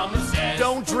 Mama says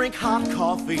don't drink hot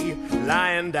coffee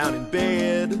lying down in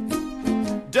bed.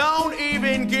 Don't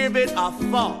even give it a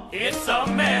thought. It's a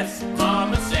mess,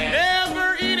 Mama says.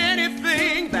 Never eat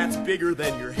anything that's bigger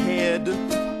than your head.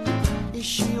 Is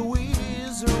she a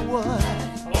whiz or what?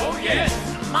 Oh, yes.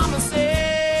 Mama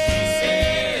says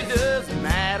it doesn't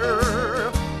matter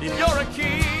if you're a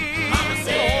king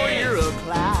or you're a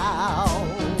clown.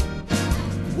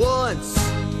 Once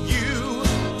you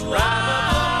drive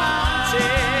up a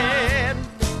mountain,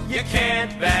 you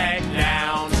can't back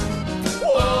down.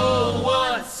 Oh,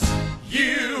 once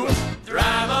you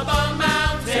drive up a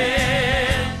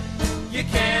mountain, you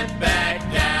can't back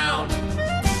down.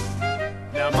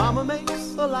 Now, mama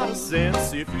makes a lot of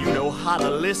sense if you know how to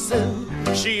listen.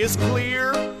 She is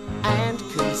clear and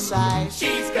concise.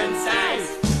 She's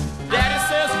concise. Daddy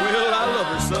says, well, I love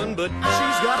her, son, but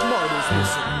she's got marbles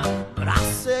missing. But I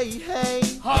say, hey,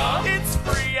 it's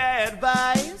free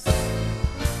advice.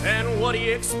 And what do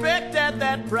you expect at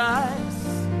that price?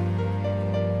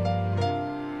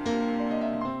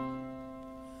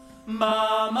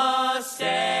 Mama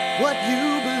says what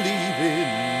you believe in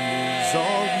is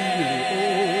all you really own.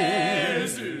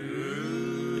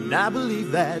 And I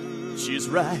believe that she's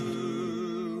right.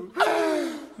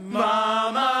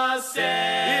 Mama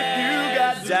says if you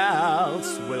got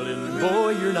doubts, well then,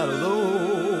 boy, you're not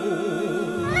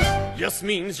alone. Just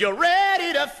means you're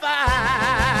ready to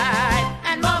fight.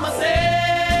 And mama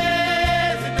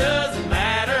says it doesn't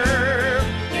matter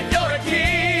if you're a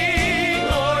king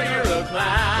or you're a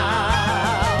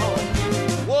clown.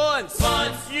 Once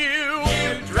you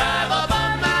drive up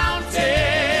a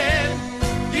mountain,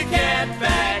 you can't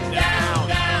back down.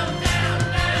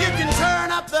 You can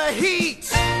turn up the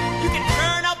heat. You can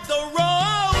turn up the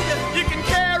road. You can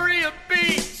carry a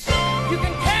beat. You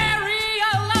can carry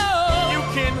a load. You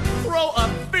can throw a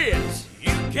fit.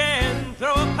 you can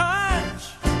throw a punch.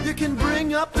 You can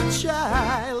bring up a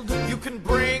child. You can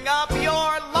bring up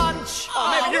your lunch.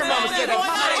 Oh, maybe your mama said it. 1,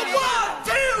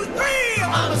 2, 3.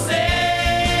 Mama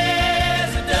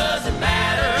says it doesn't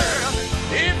matter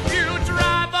if you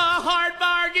drive a hard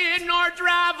bargain or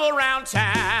drive around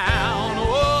town.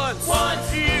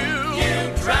 Once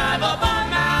you drive up a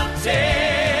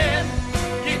mountain,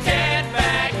 you can't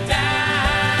back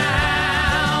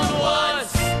down.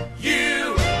 Once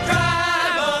you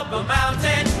drive up a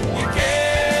mountain, you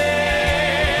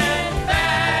can't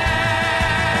back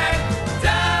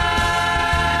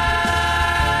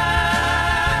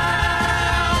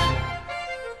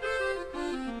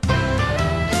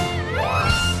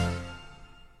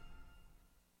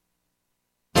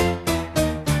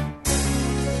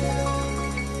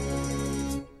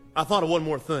I thought of one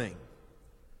more thing.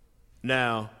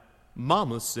 Now,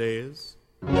 mama says,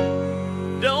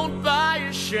 don't buy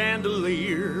a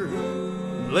chandelier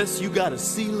unless you got a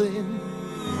ceiling.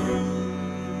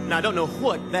 Now, I don't know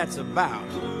what that's about.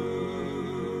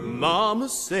 Mama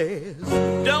says,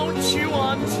 don't chew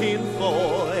on tin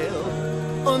foil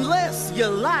unless you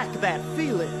like that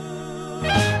feeling.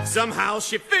 Somehow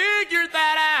she figured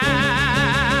that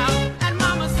out. And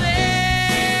Mama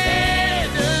said,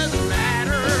 it doesn't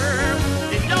matter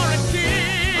if you're a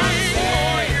kid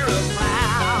or you're a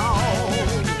clown.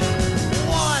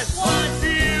 Once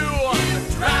you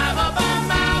drive up a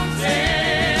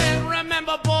mountain,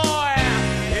 remember, boy,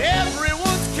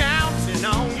 everyone's counting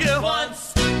on you.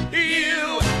 Once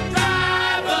you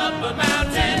drive up a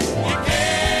mountain, you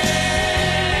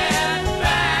can't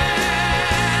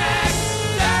back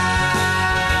down.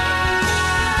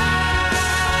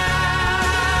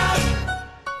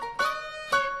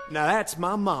 Now that's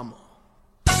my mama.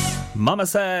 Mama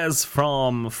Says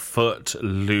from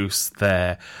Footloose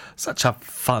there. Such a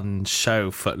fun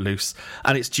show, Footloose.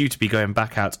 And it's due to be going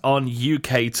back out on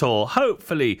UK tour,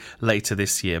 hopefully later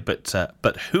this year. But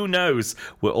who knows?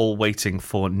 We're all waiting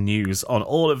for news on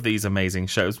all of these amazing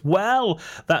shows. Well,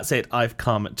 that's it. I've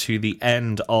come to the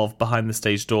end of Behind the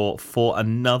Stage Door for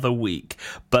another week.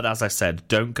 But as I said,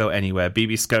 don't go anywhere.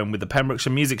 BB Scone with the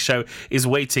Pembrokeshire Music Show is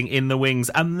waiting in the wings.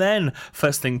 And then,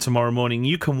 first thing tomorrow morning,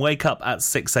 you can wake up at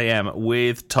 6 a.m.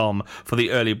 with Tom for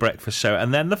the early breakfast show,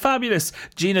 and then the fabulous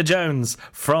Gina Jones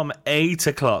from 8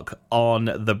 o'clock on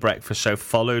the breakfast show,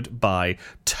 followed by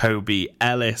Toby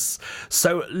Ellis.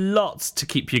 So lots to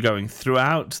keep you going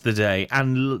throughout the day,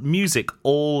 and music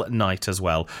all night as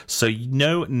well, so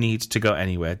no need to go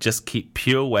anywhere. Just keep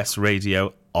Pure West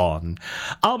Radio on.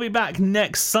 I'll be back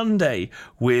next Sunday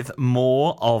with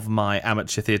more of my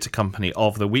amateur theatre company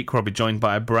of the week, where I'll be joined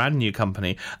by a brand new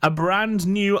company, a brand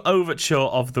new overture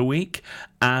of the week,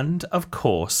 and of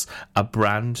course a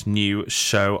brand new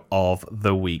show of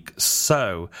the week.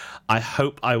 So I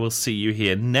hope I will see you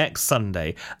here next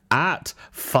Sunday at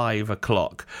 5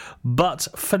 o'clock. But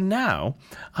for now,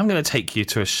 I'm going to take you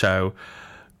to a show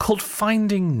called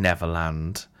Finding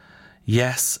Neverland.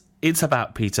 Yes, it's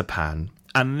about Peter Pan.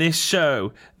 And this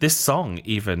show, this song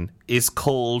even, is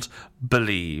called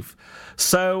Believe.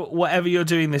 So whatever you're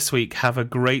doing this week, have a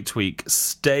great week.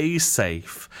 Stay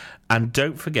safe. And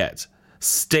don't forget,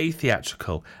 stay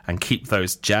theatrical and keep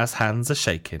those jazz hands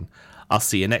a-shaking. I'll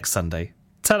see you next Sunday.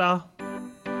 Ta-da!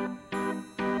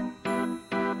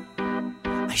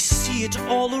 I see it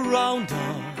all around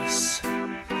us,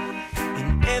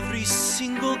 in every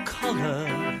single colour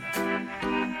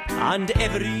and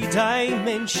every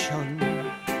dimension.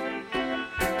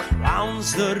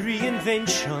 Crowns the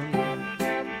reinvention,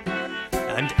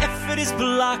 and if it is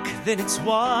black, then it's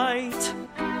white,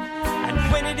 and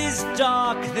when it is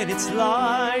dark, then it's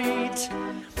light.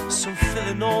 So fill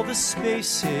in all the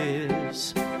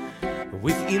spaces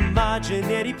with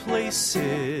imaginary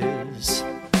places.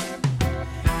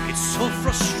 It's so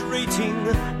frustrating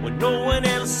when no one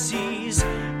else sees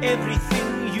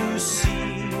everything you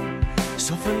see.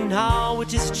 So for now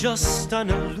it is just an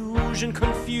illusion,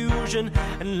 confusion,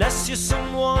 unless you're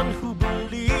someone who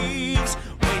believes.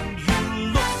 When you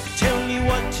look, tell me,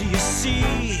 what do you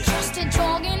see? Just a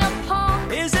dog in a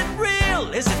park. Is it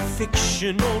real? Is it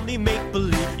fiction? Only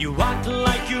make-believe. You act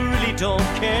like you really don't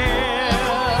care.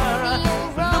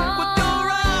 Look with your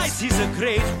eyes. He's a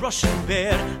great Russian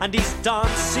bear, and he's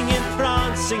dancing and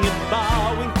prancing and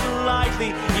bowing politely.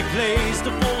 He plays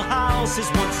the full houses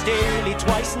once daily,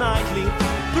 twice nightly.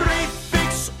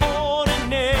 Prefix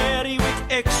ordinary with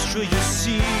extra, you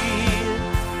see.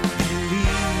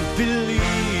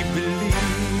 Believe, believe, believe.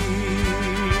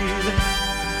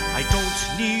 I don't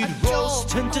need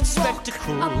rose-tinted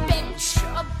spectacles, A bench,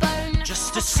 a bone,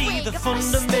 just to see the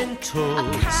fundamentals. a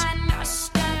can, a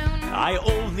stone, I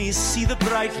only see the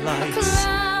bright a lights,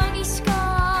 cloudy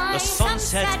sky, the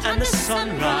sunset and the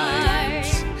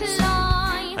sunrise.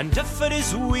 Line. And if it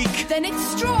is weak, Then it's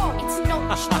strong. It's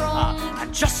not strong.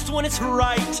 and just when it's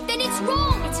right, Then it's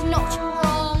wrong. It's not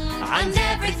wrong. and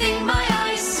everything my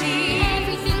eyes see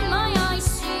Everything my eyes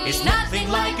see is nothing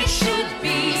like it should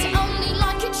be. It's only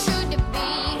like it should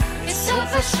be. It's so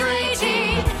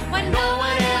frustrating when no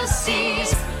one else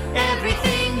sees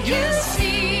everything you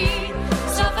see.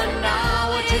 So for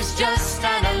now it is just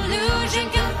an illusion,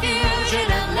 confusion,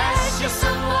 unless you're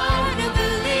someone who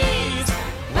believes.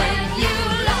 When you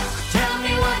look, tell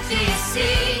me, what do you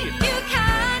see? You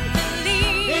can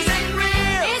believe. Is it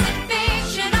real? Is it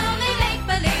fiction? Only make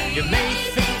believe. You may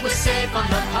think we're safe on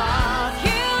the path,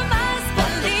 You must but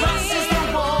the believe. cross is the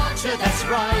water that's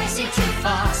rising too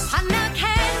fast. And now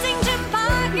Kensington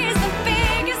Park is the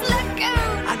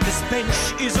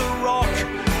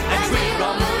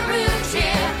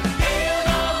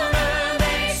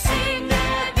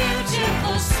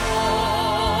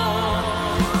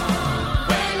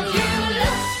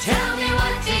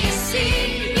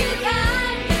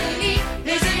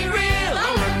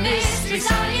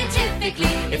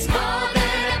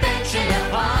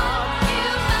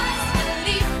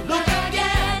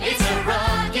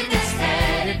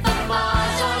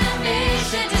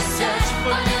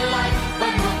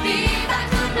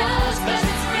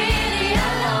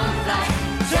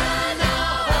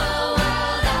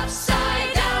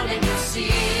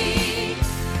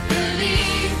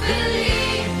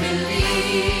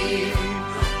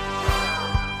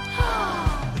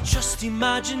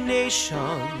imagination,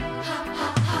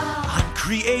 on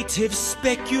creative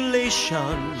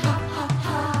speculation.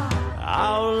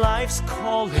 Our life's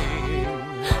calling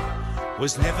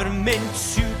was never meant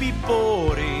to be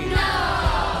boring.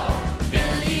 No,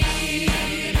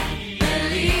 believe,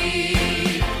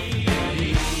 believe,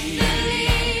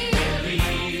 believe,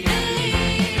 believe,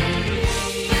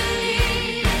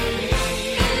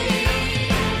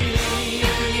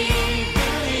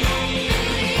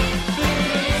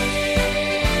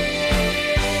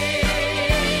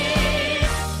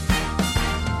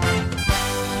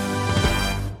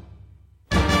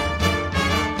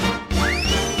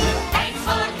 Thanks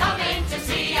for coming to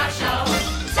see our show.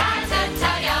 Sad to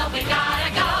tell ya we gotta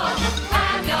go.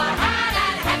 Have your hat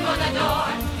and head for the door.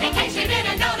 In case you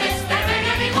didn't notice, there ain't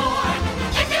any more.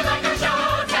 If you like our show,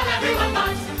 tell everyone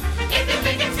but. If you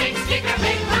think it stinks, keep your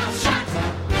big mouth shut.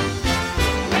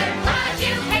 We're glad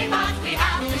you came, but we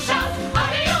have to shout.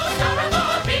 Adios, au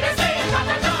revoir, BBC,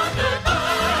 Papa John,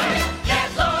 goodbye. Get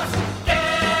lost,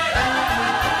 get out.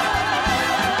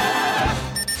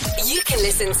 You can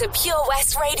listen to Pure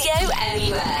West Radio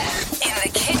anywhere. In the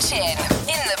kitchen,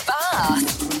 in the bath,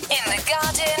 in the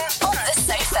garden, on the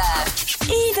sofa,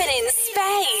 even in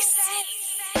space.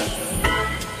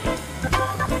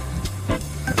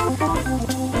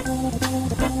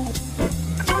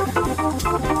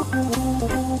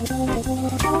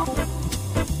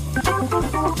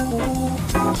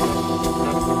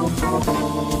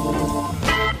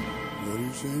 What are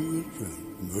you saying, good friend?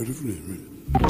 Murder for